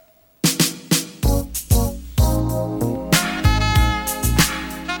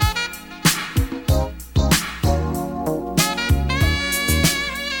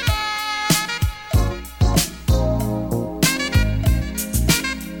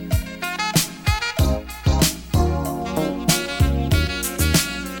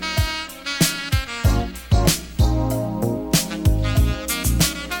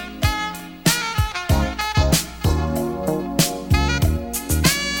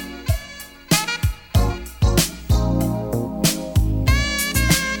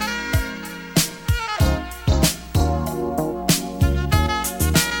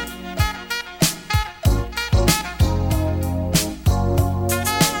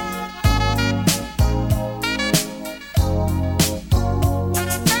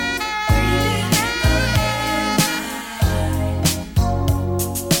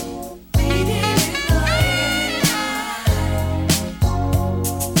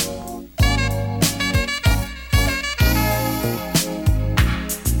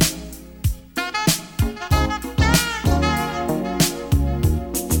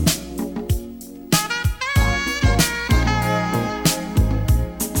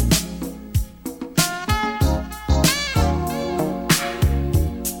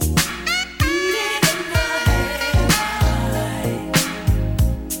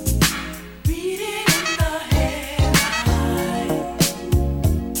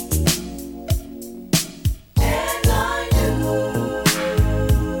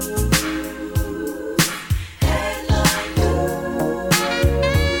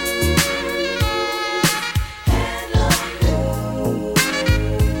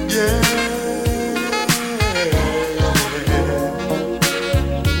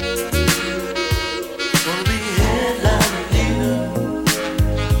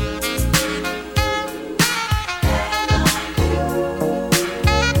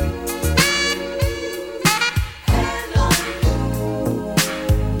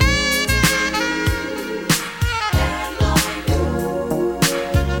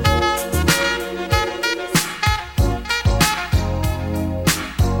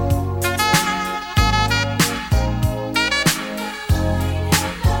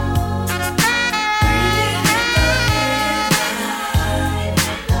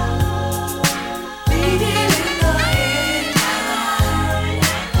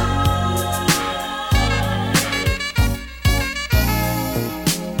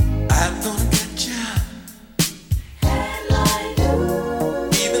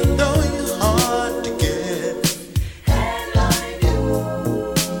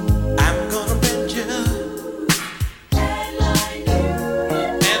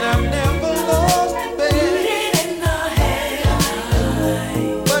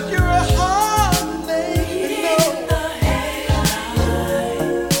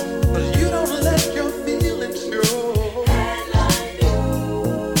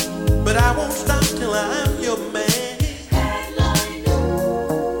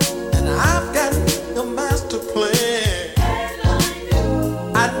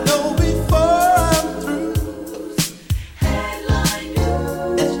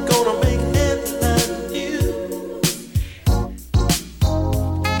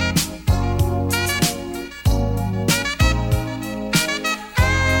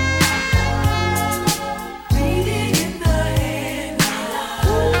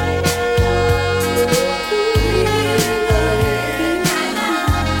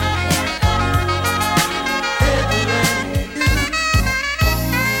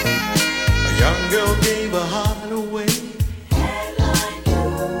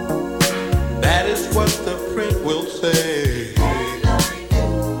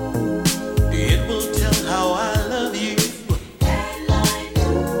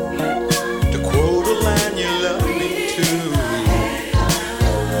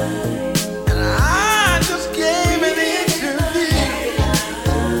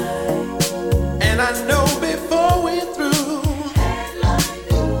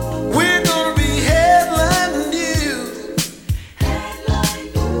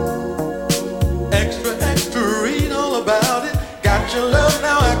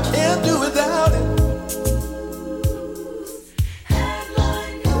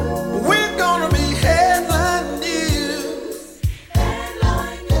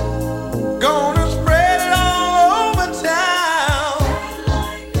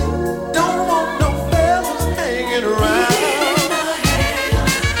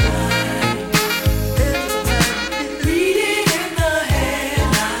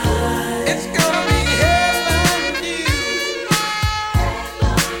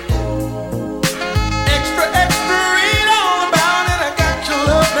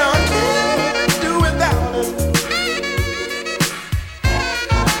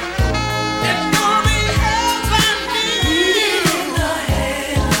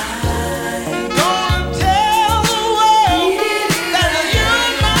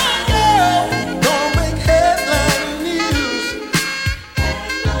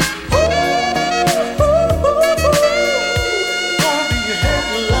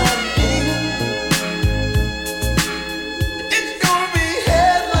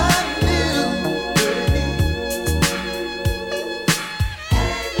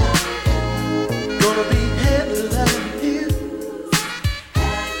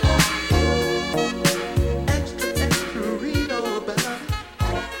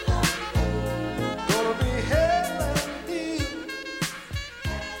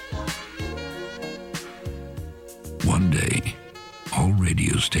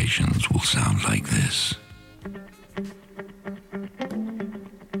 sound like this.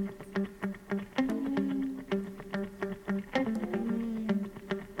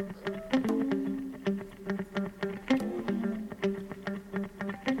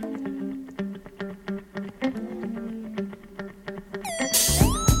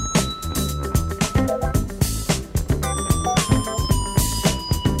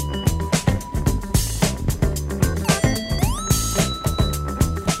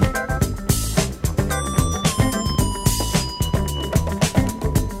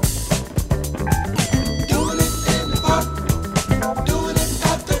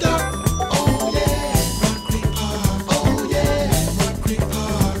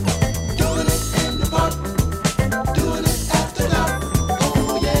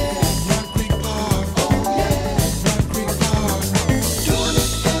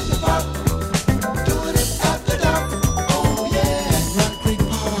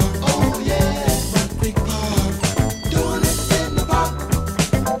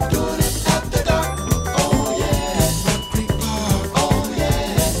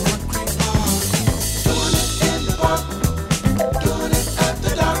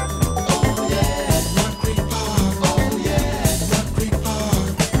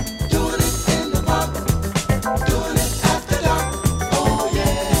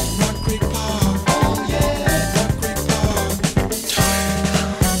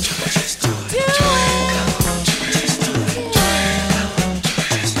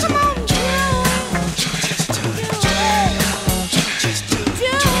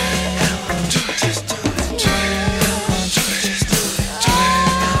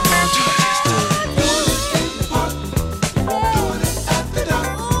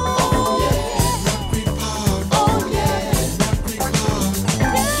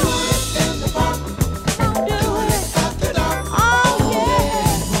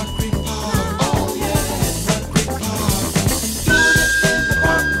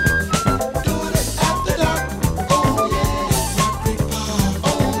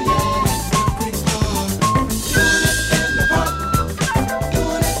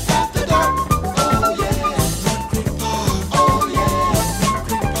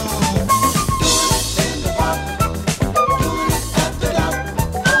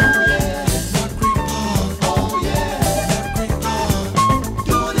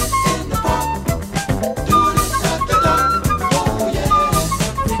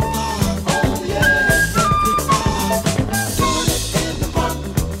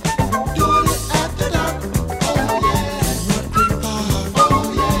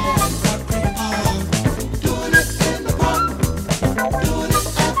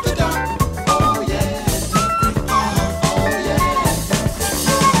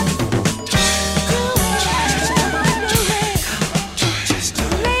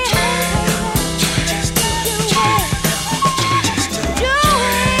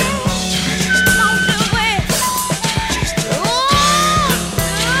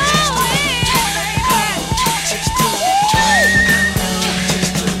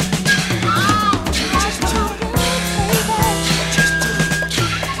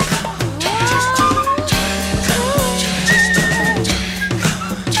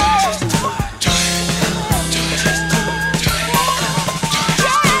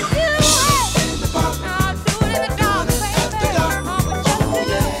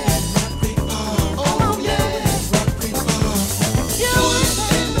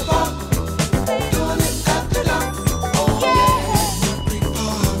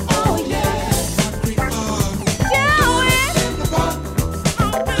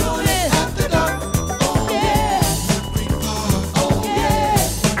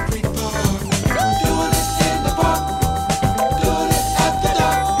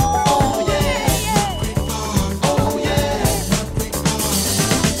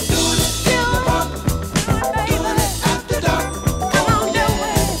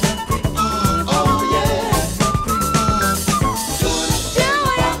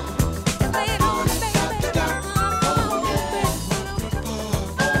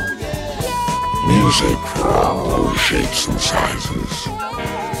 Music for all shapes and sizes.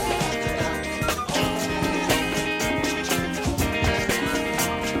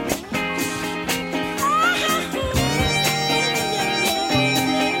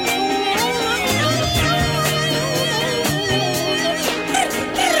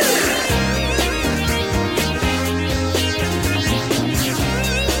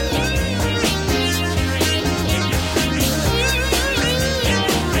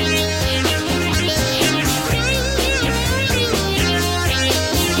 Yeah.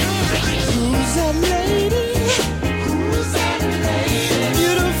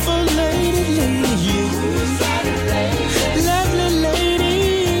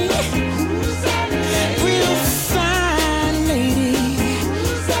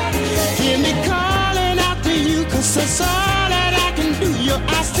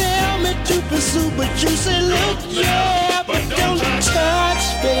 You say look, yeah, but don't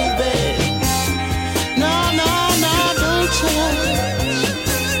touch, baby. No, no, no, don't touch.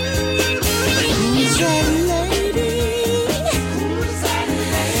 Who's that lady? Who's that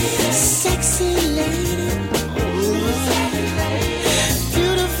lady? Sexy lady. Who's that lady?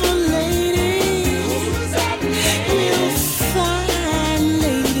 Beautiful lady. Who's that lady? Real fine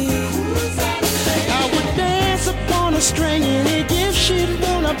lady. Who's that lady? I would dance upon a string, any gift she'd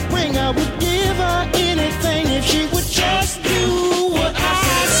wanna bring. I would give her anything if she would just do what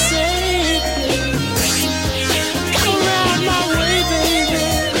I say. Come around my way, baby.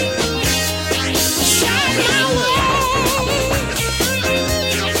 Shine my way.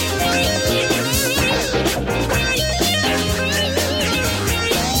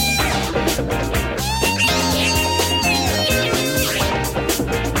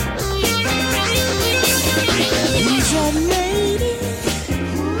 Who's that lady?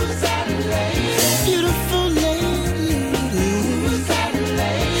 Who's that lady? Beautiful lady. Who's that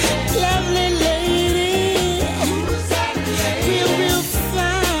lady? Lovely lady. Who's that lady? Real, real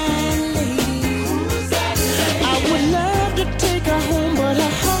fine lady. Who's that lady? I would love to take her home, but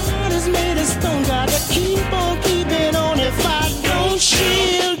her heart is made of stone. Gotta keep on keeping on. If I don't,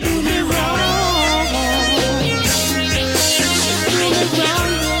 she'll do me wrong. Do me wrong.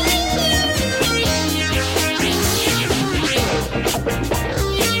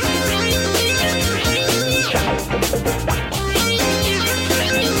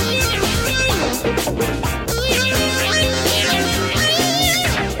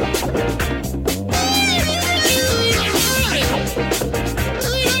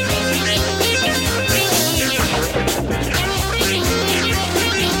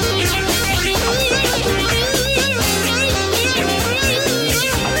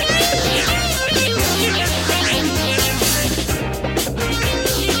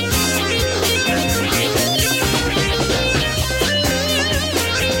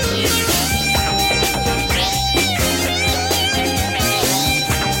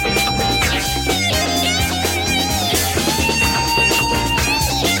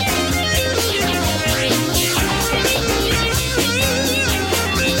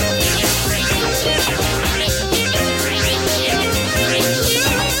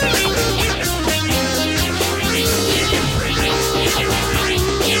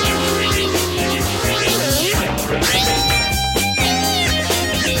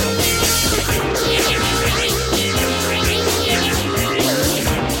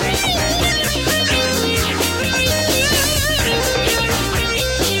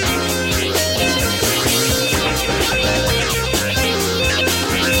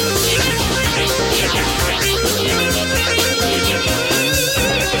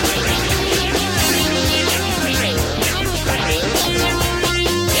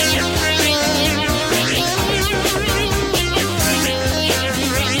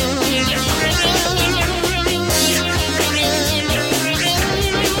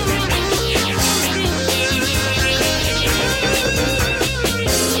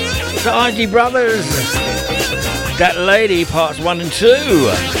 The Isley Brothers, That Lady, parts 1 and 2.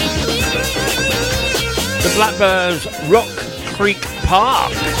 The Blackbirds, Rock Creek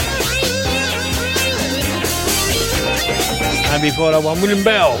Park. And before that one, William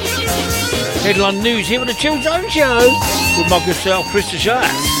Bell. Headline news here with the Chill Zone Show with myself, Chris the Shirt.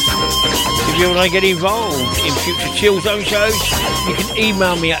 If you want to get involved in future Chill Zone shows, you can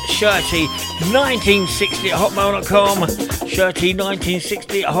email me at shirty1960@hotmail.com.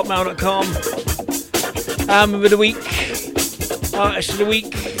 Shirty1960@hotmail.com. Album of the week, artist of the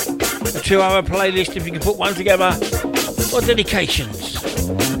week, a 2-hour playlist if you can put one together, or dedications.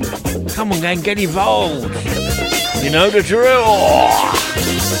 Come on, gang, get involved. You know the drill.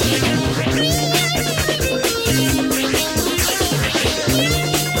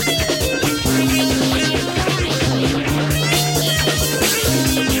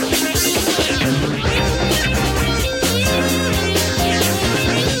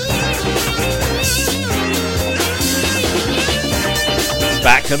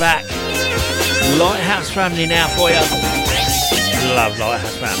 Back to back. Lighthouse Family now for you. Love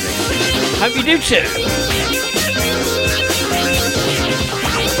Lighthouse Family. Hope you do too.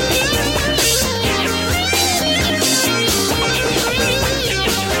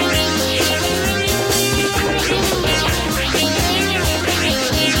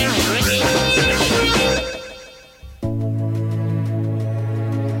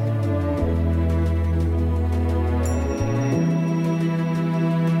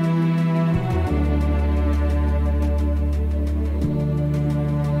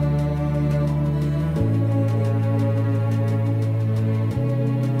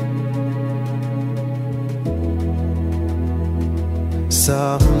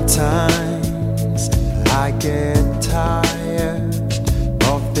 Sometimes I get tired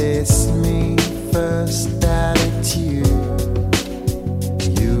of this me first attitude.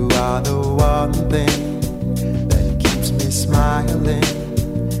 You are the one thing that keeps me smiling.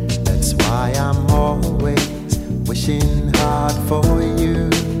 That's why I'm always wishing hard for you.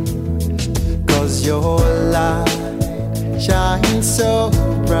 'Cause your light shines so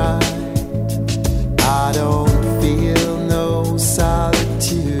bright, I don't feel no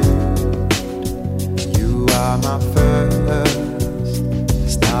solitude. You are my first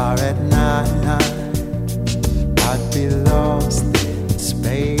star at night. I'd be lost in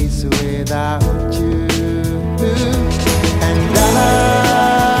space without you. And I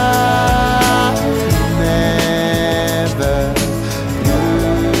never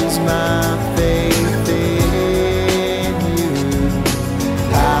lose my faith in you.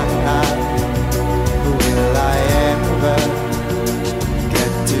 Will I ever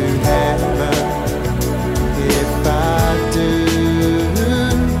get to heaven? If I do,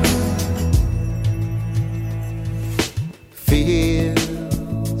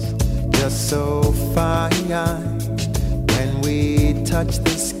 feels just so fine when we touch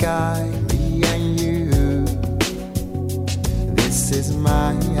the sky, me and you. This is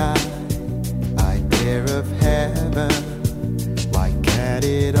my idea of heaven. Why can't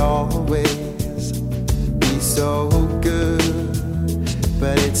it always be so good?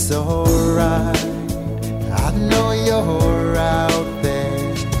 But it's alright. I know you're out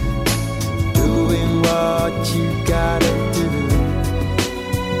there doing what you gotta do.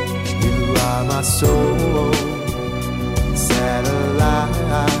 You are my soul satellite.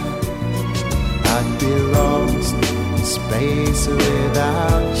 I'd be lost in space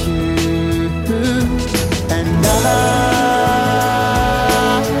without you. And I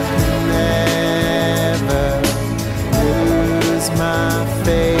never lose my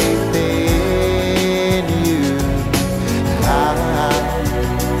faith in you.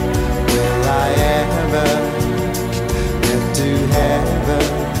 Will I ever get to heaven?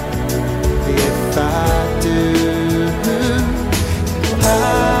 If I do, I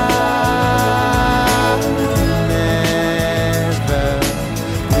never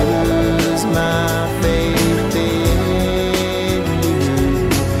lose my faith in you.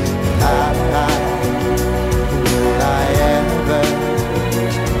 Will I ever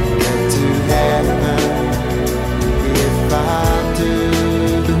get to heaven? If I do.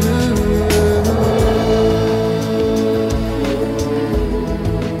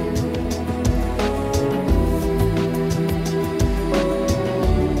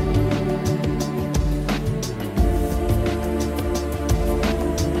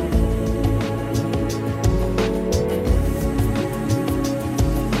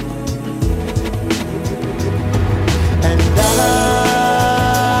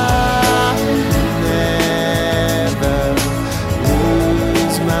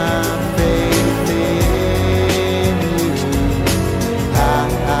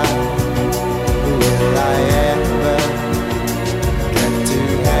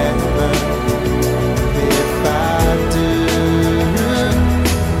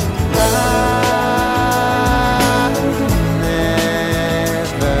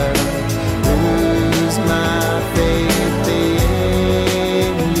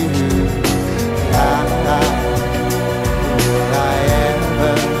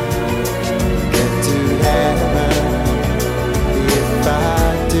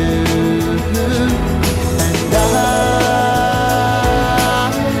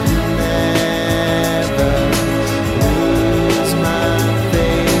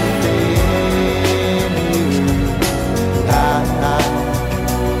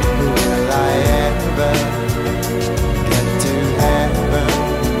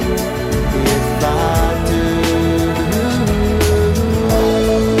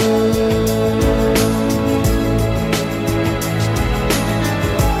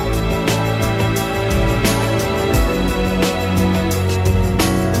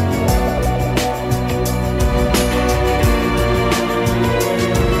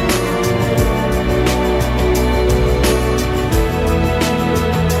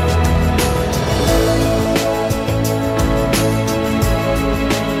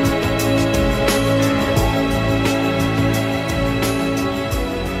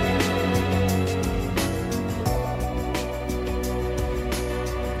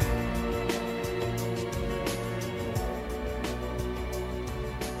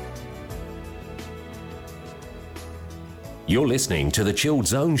 You're listening to The Chilled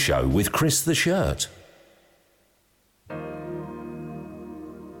Zone Show with Chris the Shirt.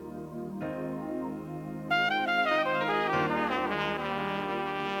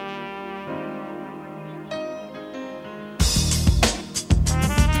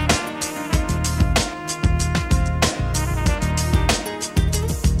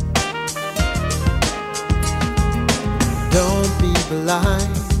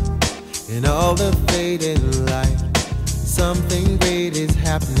 line. In all the fading light, something great is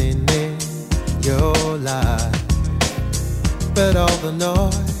happening in your life. But all the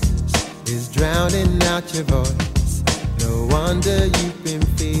noise is drowning out your voice. No wonder you've been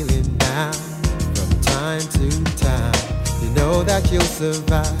feeling down from time to time. You know that you'll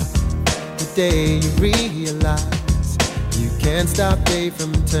survive the day you realize you can't stop day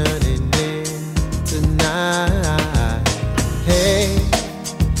from turning into night. Hey,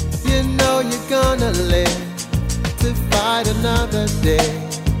 you know you're gonna live to fight another day.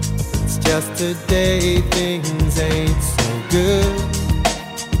 It's just today things ain't so good.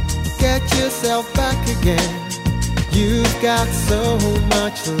 Get yourself back again. You've got so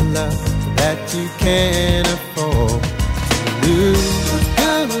much love that you can't afford to lose.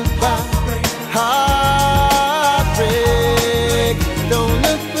 Goodbye, heartbreak. Don't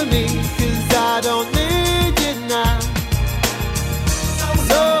look for me, 'cause I don't need you now.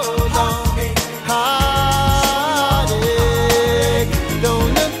 So long, heartache. Don't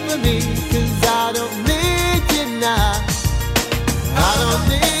look for me, 'cause I don't need you now. I don't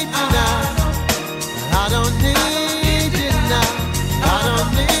need you now. I don't need you now. I don't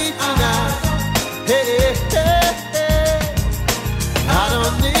need you now. Hey, hey, hey. I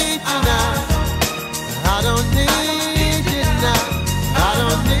don't need you now. I don't need you now. I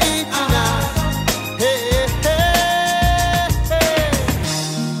don't need you now. Hey, hey, hey.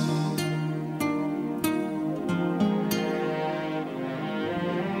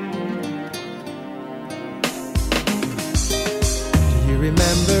 Do you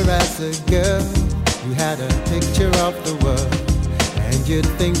remember as a girl, you had a picture of the world, and you'd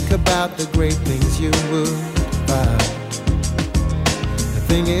think about the great things you would find. The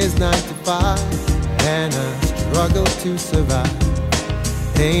thing is 9 to 5 and a struggle to survive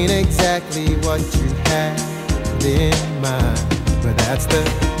ain't exactly what you had in mind. But that's the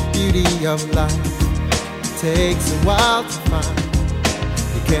beauty of life. It takes a while to find.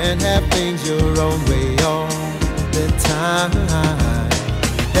 You can't have things your own way all the time.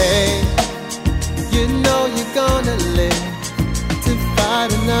 Hey, you know you're gonna live to fight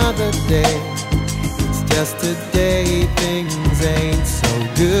another day. It's just today things ain't so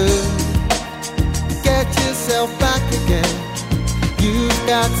good. Get yourself back again. You've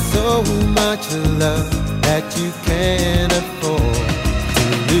got so much love that you can't afford to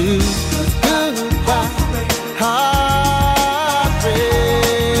lose. Goodbye, heartbreak.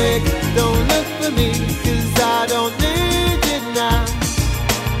 Don't look for me, 'cause I don't need you now.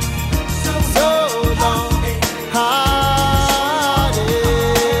 So long, heartache.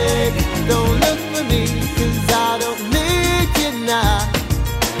 Don't look for me, 'cause I don't need you now.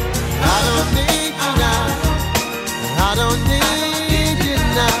 I don't need you now. I don't need you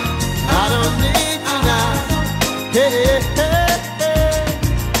now. I don't need you now. Hey, hey, hey.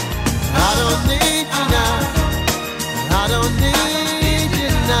 I don't need you now. I don't need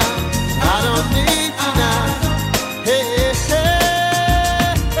you now. I don't need you now. Hey,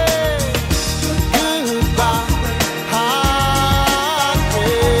 hey, hey. Goodbye, heartbreak.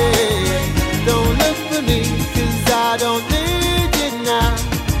 Don't look for me, 'cause I don't need you now.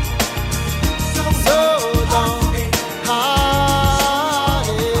 So long,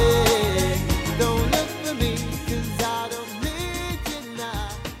 heartache. Don't look for me, 'cause I don't need you now.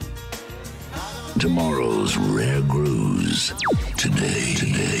 Tomorrow's rare grooves. Today.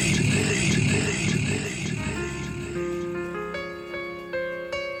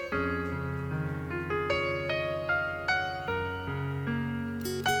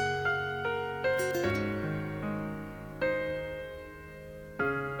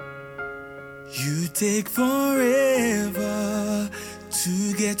 You take forever to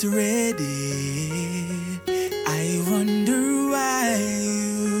get ready. I wonder why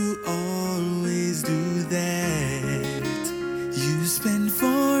you always do that. You spend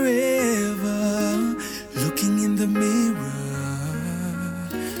forever looking in the mirror.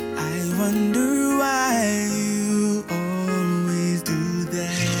 I wonder why you always do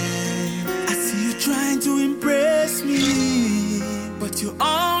that. I see you trying to impress me, but you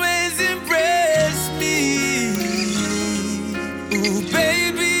always impress me. Oh,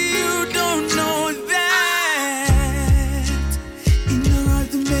 baby, you don't know that. In your eyes,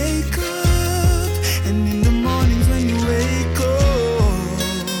 the makeup, and in the mornings when you wake up,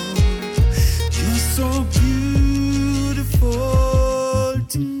 you're so beautiful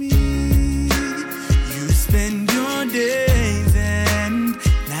to me. You spend your days and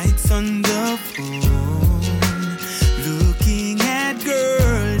nights on the phone, looking at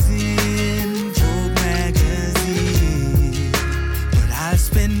girls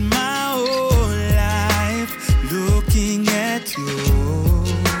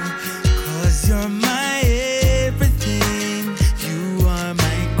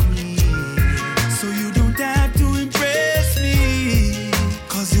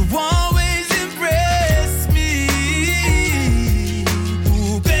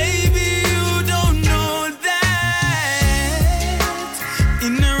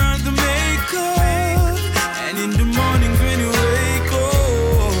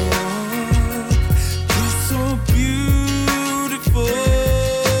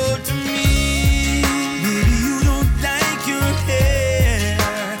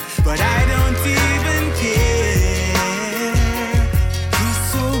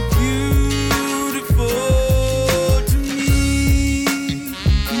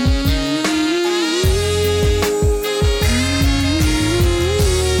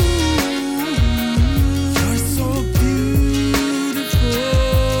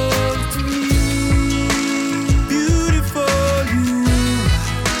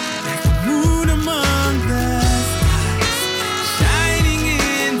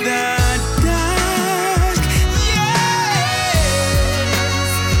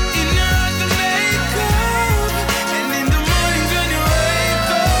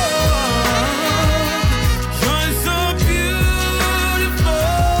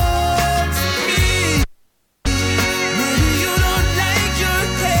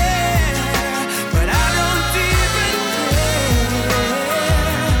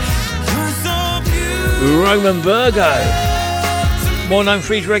Roman Virgo. More known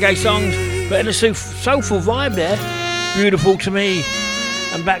for his reggae songs, but in a soulful vibe there. Beautiful to Me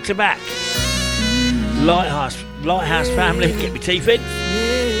and Back to Back. Lighthouse Family, Get Me Teeth In.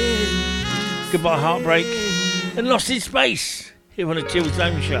 Goodbye Heartbreak. And Lost in Space here on the Chill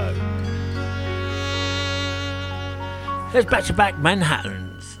Zone Show. There's Back to Back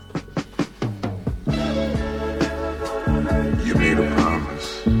Manhattans. You made a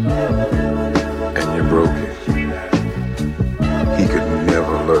promise and you broke it. He could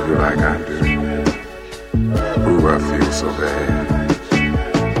never love you like I do. Ooh, I feel so bad.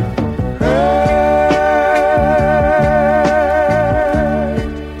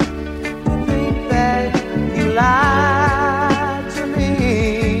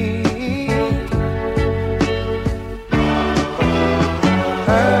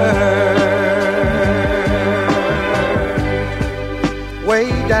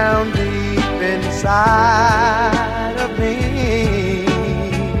 Inside of me,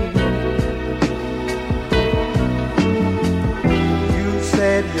 you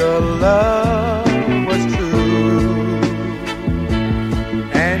said your love was true,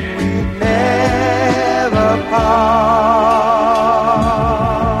 and we'd never part.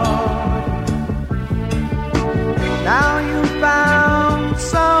 Now you found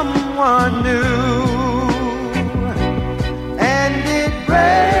someone new, and it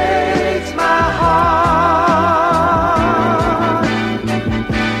breaks my heart.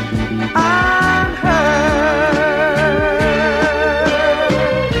 I'm hurt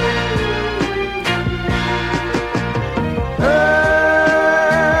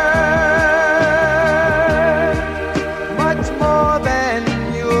much more than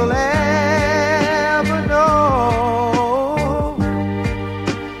you'll ever know.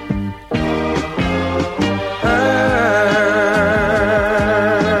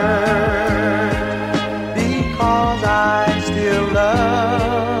 Because I still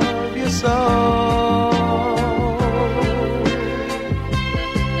love you so.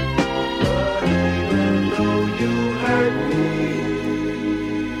 But even though you hurt me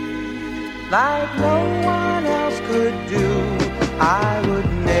like no one else could do, I would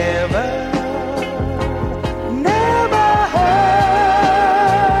never, never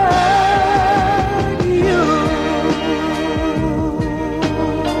hurt you.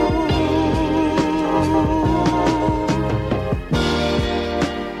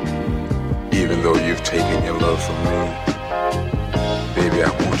 Even though you've taken your love from me, baby, I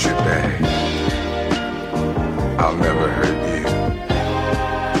want you back. I'll never hurt you.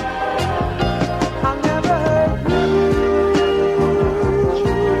 I'll never hurt you.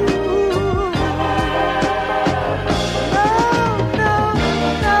 No, no,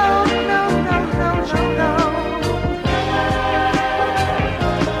 no, no, no, no, no, no.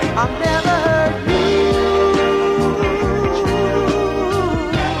 I'll never hurt you.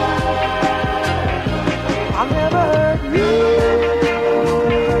 I'll never hurt you.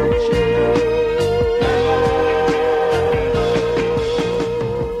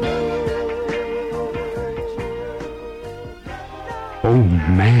 Oh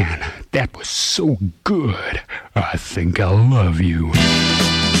man, that was so good. I think I love you.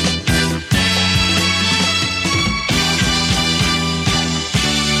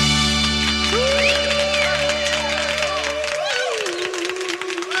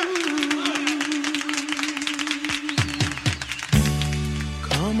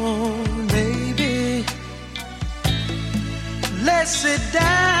 Come on, baby. Let's sit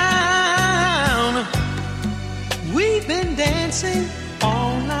down. We've been dancing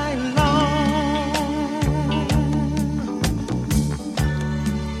all night long.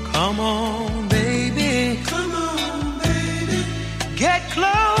 Come on, baby. Come on, baby. Get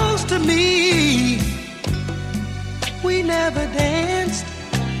close to me. We never danced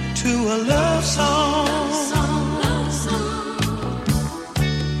to a love song.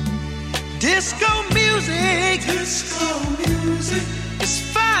 Disco music is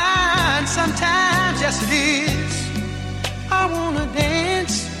fine sometimes, yes it is. I wanna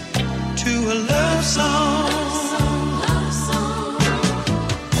dance to a love song.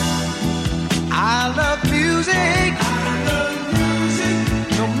 I love music,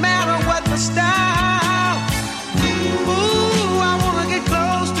 no matter what the style. Ooh, I wanna get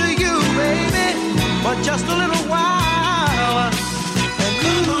close to you, baby, but just a little while. And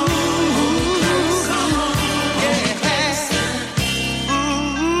ooh,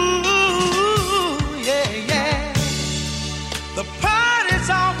 the party's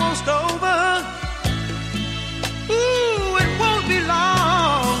almost over. Ooh, it won't be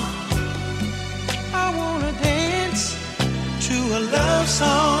long. I wanna dance to a love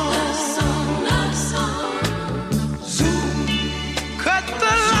song.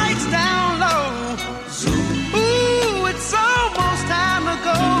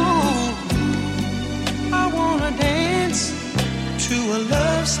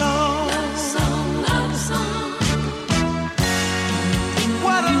 love song. Love song.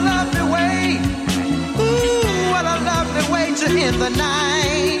 What a lovely way. Ooh, what a lovely way to end the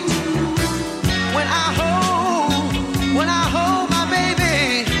night. When I hold my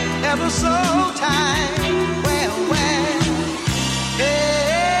baby ever so tight. Well,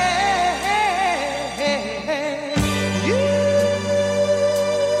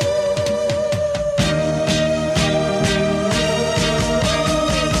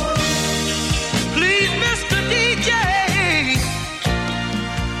 please, Mr. DJ,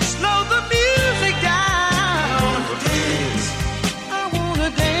 slow the music down. I wanna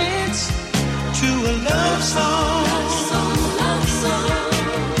dance to a love song.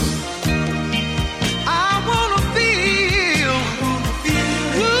 I wanna feel,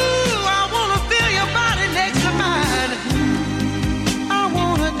 ooh, I wanna feel your body next to mine. I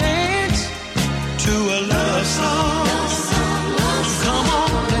wanna dance to a love song. Come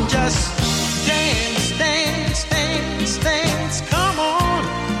on and just dance, dance, dance, dance. Come on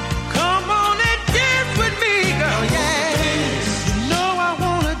and dance with me, girl, yeah. You know I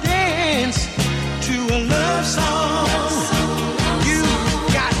wanna dance to a love song. You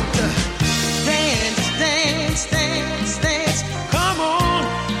got to dance, dance, dance, dance. Come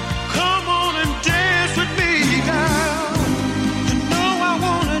on and dance with me, girl. You know I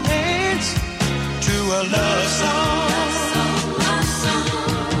wanna dance to a love song.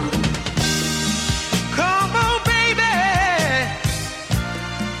 Come on, baby,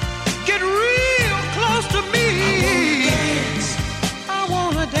 get real close to me. I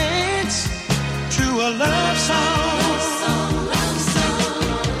wanna dance to a love song.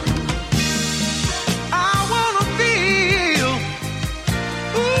 I wanna feel,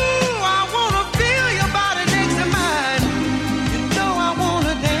 ooh, I wanna feel your body next to mine. You know I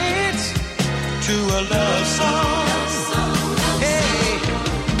wanna dance to a love song. Hey,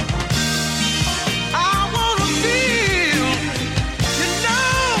 I wanna feel, you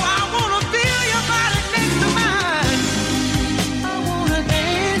know I wanna feel your body next to mine. I wanna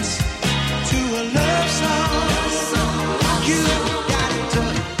dance to a love song. You got to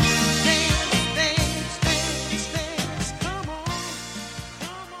dance, dance, dance, dance. Come on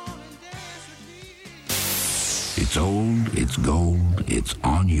and dance with me. It's old, it's gold, it's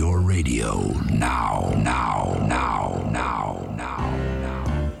on your radio now.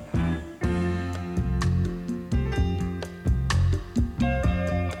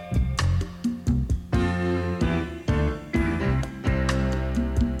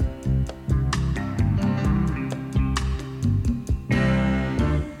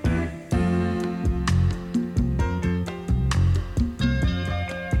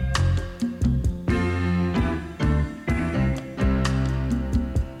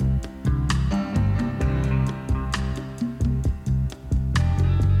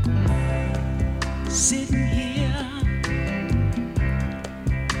 Sitting here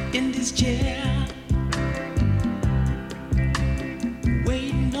in this chair,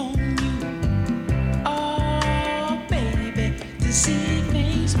 waiting on you, oh baby, to see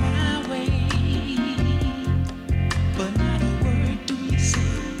things my way. But not a word do you say,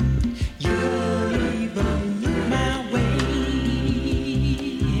 you're even my way.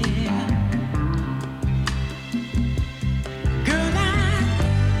 Yeah. Girl, I'm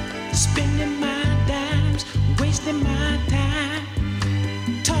spending my dimes, wasting my time,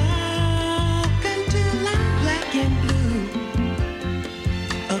 talking till I'm black and blue.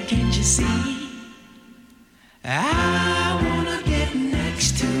 Oh, can't you see? I wanna get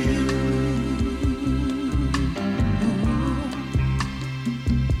next to you.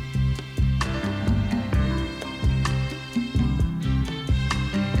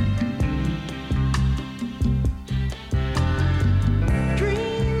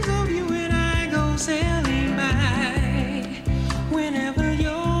 Dreams of you and I go sailing by. Whenever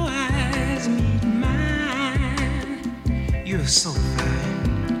your eyes meet mine, you're so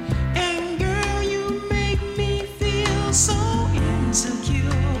fine. And girl, you make me feel so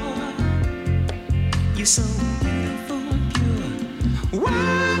insecure. You're so beautiful and pure.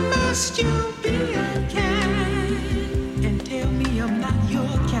 Why must you be unkind and tell me I'm not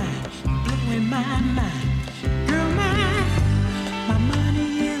your kind? Blowing my mind. Girl, my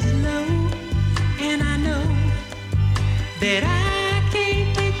money is low, and I know that I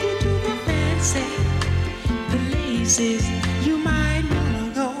can't take you to the fancy places you might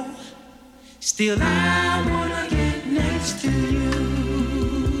wanna go. Still, I wanna get next to you.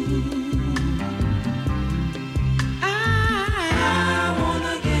 I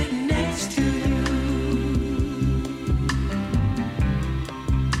wanna get next to you.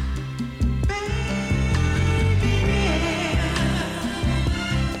 Baby,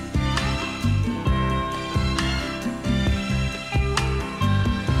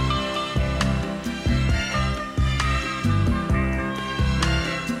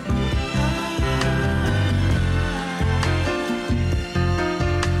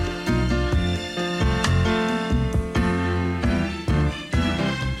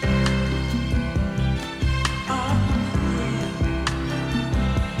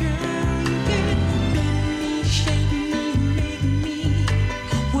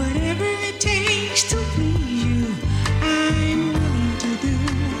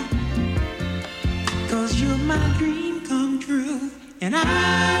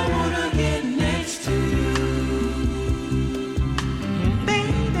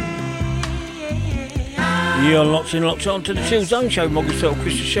 You're locked on to the Chill Zone Show. Myself,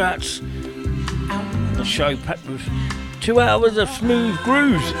 Christian Schatz. The show packed with 2 hours of smooth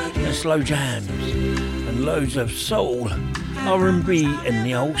grooves and slow jams and loads of soul, R&B and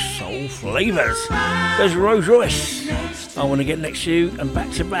the old soul flavours. There's Rose Royce, I Want to Get Next to You, and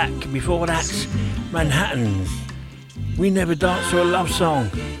back to back before that, Manhattan's We Never Dance to a Love Song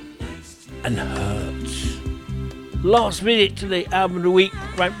and Hurts. Last visit to the album of the week,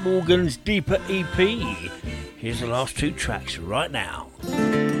 Frank Morgan's Deeper EP. Here's the last 2 tracks right now.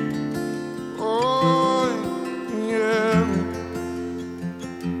 Oh, yeah.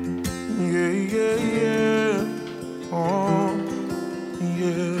 Yeah, yeah, yeah. Oh,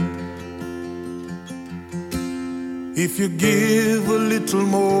 yeah. If you give a little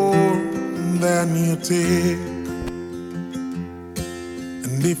more than you take,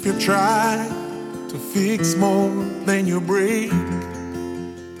 and if you try to fix more than you break,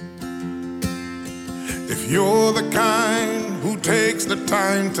 if you're the kind who takes the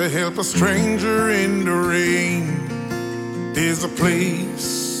time to help a stranger in the rain, there's a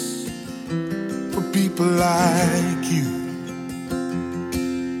place for people like you.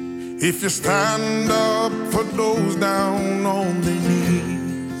 If you stand up for those down on their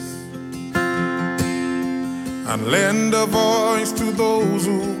knees and lend a voice to those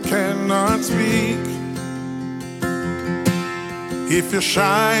who cannot speak, if you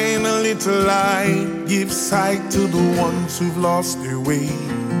shine a little light, give sight to the ones who've lost their way,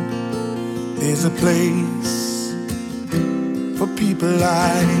 there's a place for people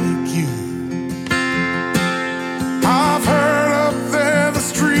like you. I've heard up there the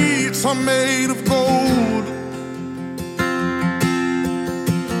streets are made of gold,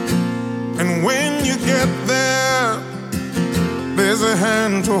 and when you get there, there's a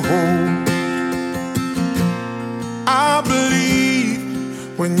hand to hold. I believe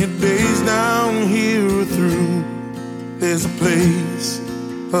when your days down here are through, there's a place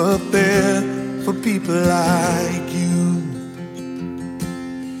up there for people like you.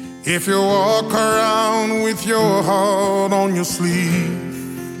 If you walk around with your heart on your sleeve,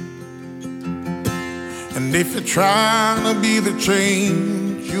 and if you're trying to be the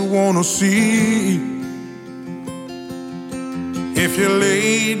change you want to see, if you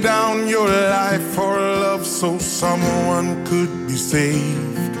lay down your life for love so someone could be saved,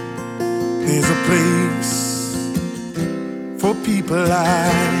 there's a place for people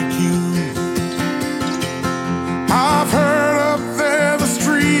like you. I've heard up there the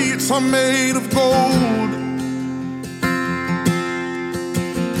streets are made of gold,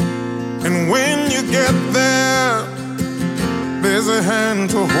 and when you get there, there's a hand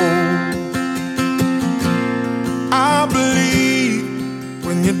to hold. I believe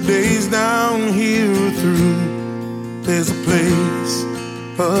when your days down here are through, there's a place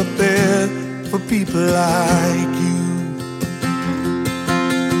up there for people like you.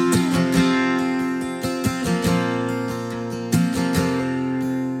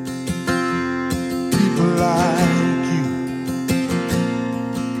 People like you.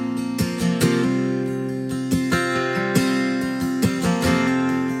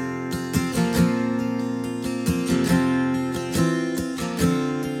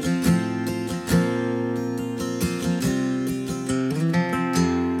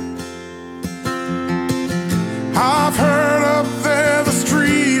 I've heard up there the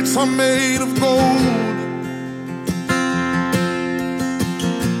streets are made of gold,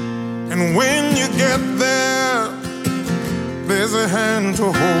 and when you get there, there's a hand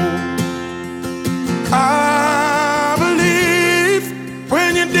to hold. I believe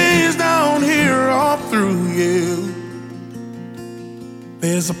when your days down here are through, yeah,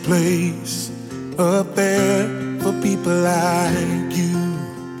 there's a place up there for people like you.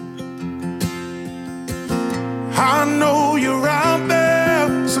 I know you're out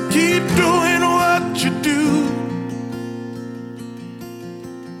there, so keep doing what you do,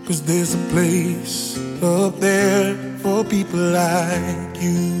 'cause there's a place up there for people like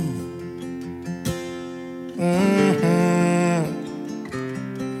you. Mm-hmm.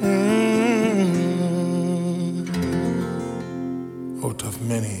 Mm-hmm. Out of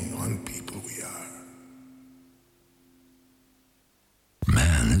many one people we are.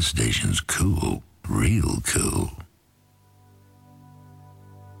 Man, this station's cool. Real cool.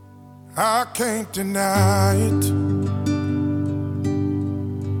 I can't deny it.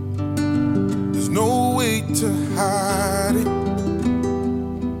 There's no way to hide it.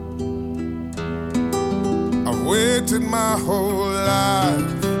 I've waited my whole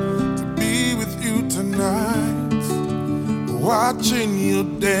life to be with you tonight, watching you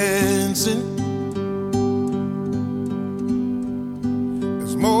dancing.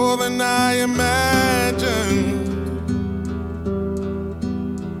 More than I imagined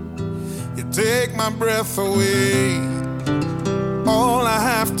take my breath away. All I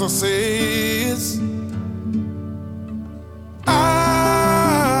have to say is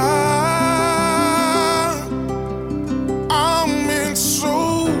I'm in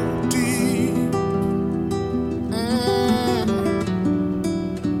so deep.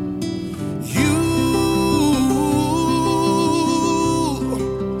 You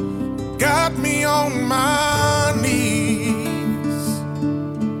got me on my knees.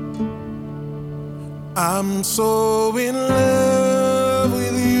 I'm so in love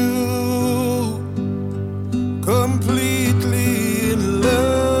with you, completely in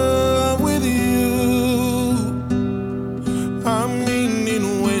love with you. I mean it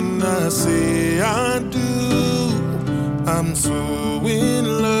when I say I do. I'm so in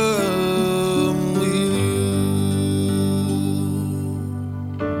love with you.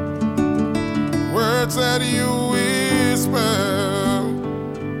 Words that you whisper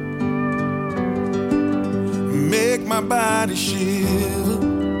make my body shiver.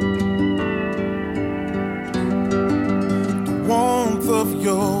 The warmth of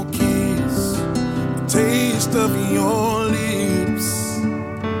your kiss, the taste of your lips.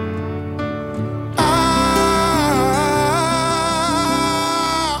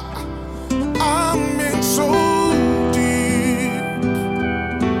 I'm in so deep.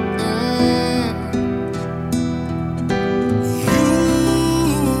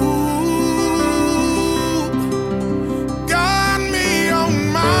 Got me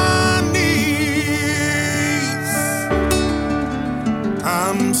on my knees.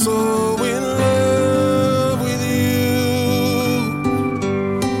 I'm so in love with you,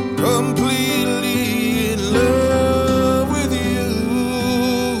 completely in love with you.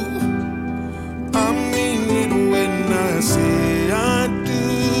 I mean it when I say I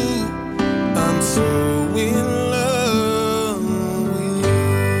do. I'm so in love with you.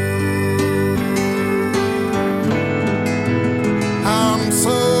 I'm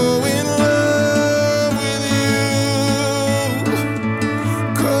so in love with you,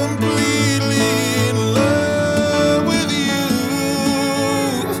 completely in love with you.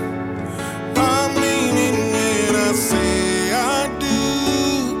 I mean it when I say I do.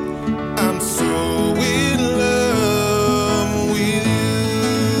 I'm so in love with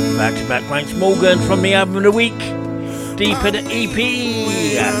you. Back to back, Ranks Morgan from the album of the week, Deeper the EP.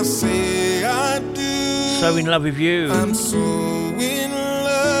 I say I do. So in love with you I'm so in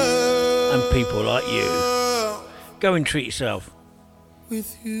love and people like you. Go and treat yourself.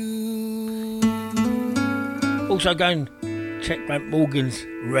 with you. Also go and check Grant Morgan's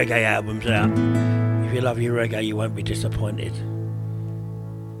reggae albums out. If you love your reggae, you won't be disappointed.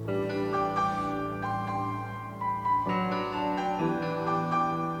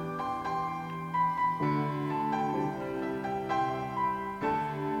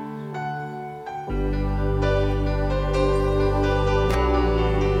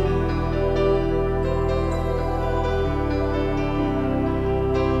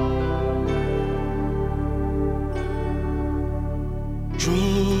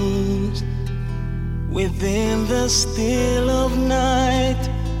 Dreams within the still of night,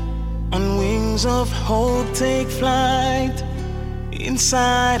 on wings of hope take flight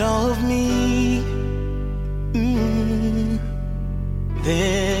inside of me.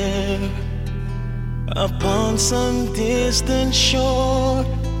 There upon some distant shore,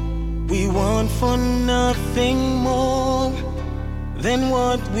 we want for nothing more than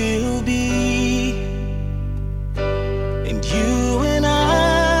what will be. And you and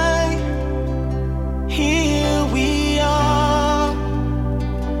I, here we are.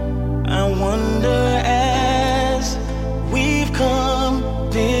 I wonder as we've come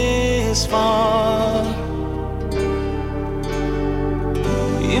this far,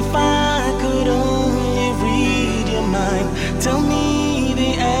 if I could only read your mind, tell me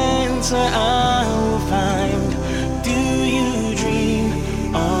the answer I will find. Do you dream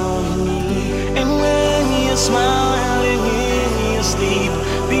of me? And when you're smiling in your sleep,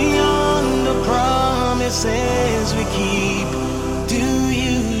 beyond the promises we keep, do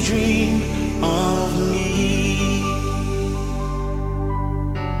you dream of me?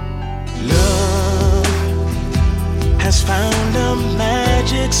 Love has found a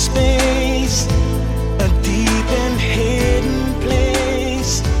magic space, a deep and hidden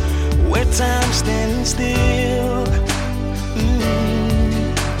place where time stands still.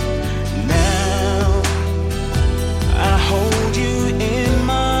 Now I hold you in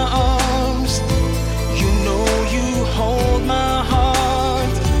my arms. You know you hold my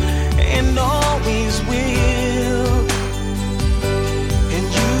heart and always will. And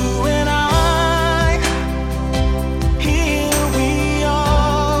you and I, here we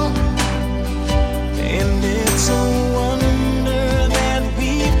are.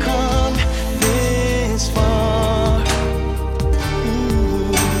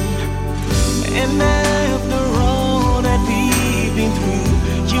 And after all that we've been through,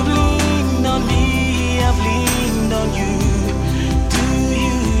 you've leaned on me, I've leaned on you. Do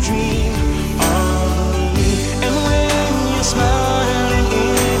you dream of me? And when you're smiling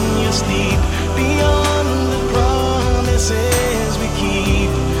in your sleep, beyond the promises we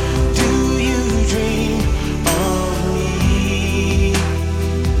keep, do you dream of me?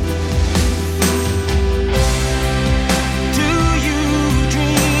 Do you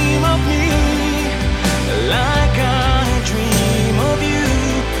dream of me like I dream of you?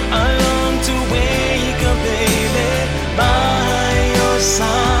 I long to wake up, baby, by your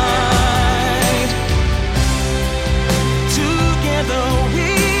side. Together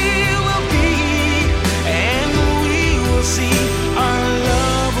we will be, and we will see our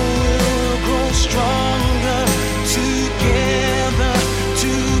love will grow stronger. Together,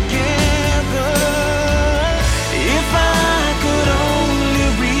 together. If I could only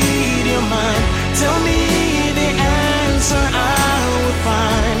read your mind, tell me the answer I would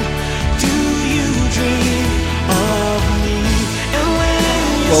find. Do you dream of me? And when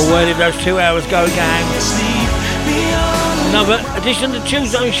you Well, where did those 2 hours go, gang? Another edition of the Chill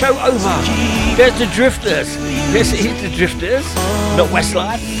Zone show over. There's the Drifters. Yes, it is the Drifters, not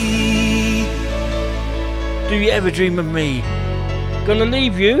Westlife. Do you ever dream of me? Gonna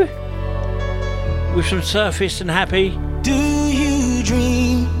leave you with some Surface and Happy. Do you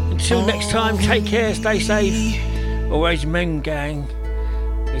dream? Until next time, take care, stay safe. Always men, gang.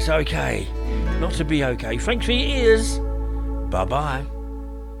 It's okay not to be okay. Thanks for your ears. Bye-bye.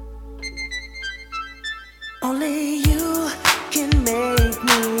 Only you can make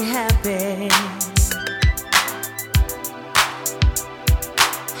me happy.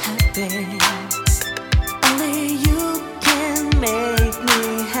 Happy. Only you can make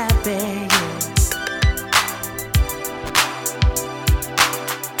me happy.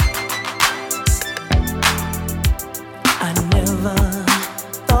 I never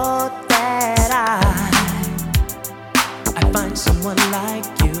thought that I'd find someone like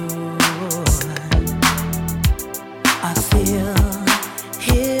you. I feel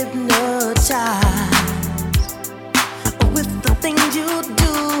hypnotized with the things you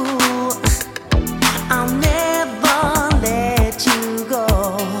do. I'll never let you go.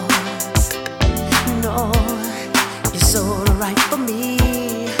 No, you're so right for me.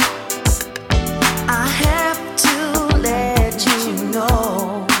 I have to let you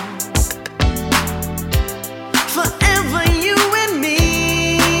know. Forever you and me.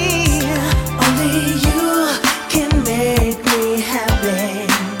 Only you can make me happy.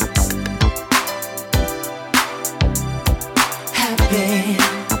 Happy.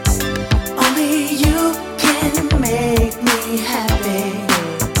 Only you can make me happy.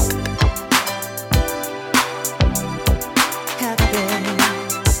 Happy.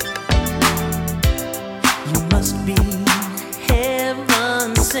 You must be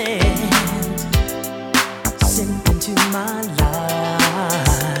heaven sent, sent into my life.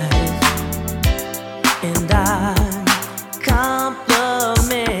 And I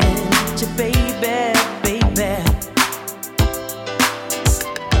compliment you, baby, baby.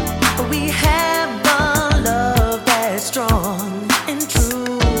 We have a love that's strong and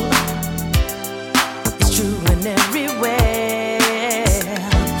true. It's true in every way.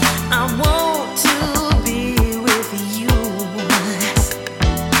 I want to be with you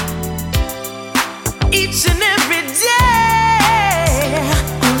each and every day.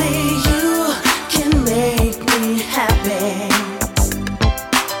 Only you can make me happy.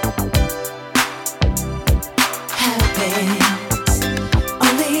 Happy.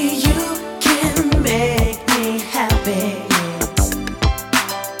 Only you can make me happy.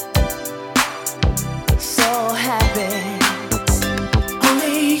 So happy.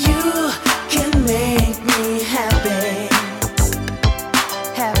 Only you can make me happy.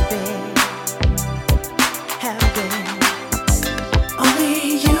 Happy. Happy. Only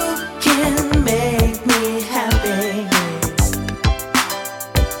you can make me happy.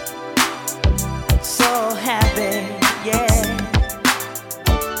 So happy, yeah.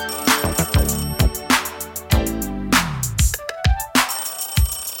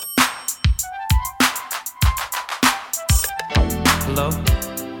 Hello?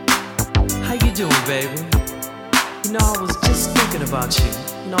 How you doing, baby? You know, I was just thinking about you.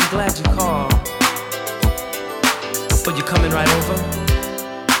 You know, I'm glad you called. But you coming right over?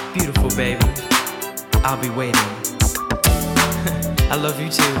 Beautiful, baby. I'll be waiting. I love you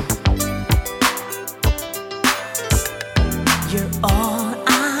too. You're all I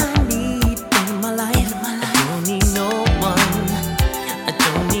need in my life. I don't need no one. I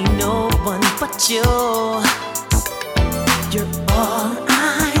don't need no one but you. You're all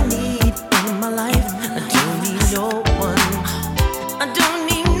I need in my life.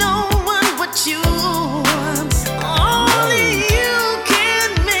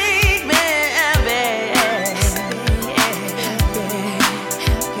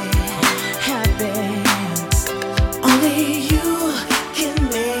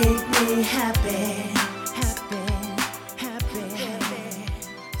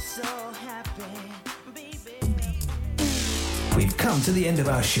 We've come to the end of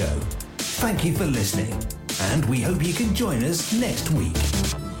our show. Thank you for listening, and we hope you can join us next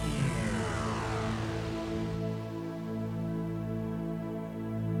week.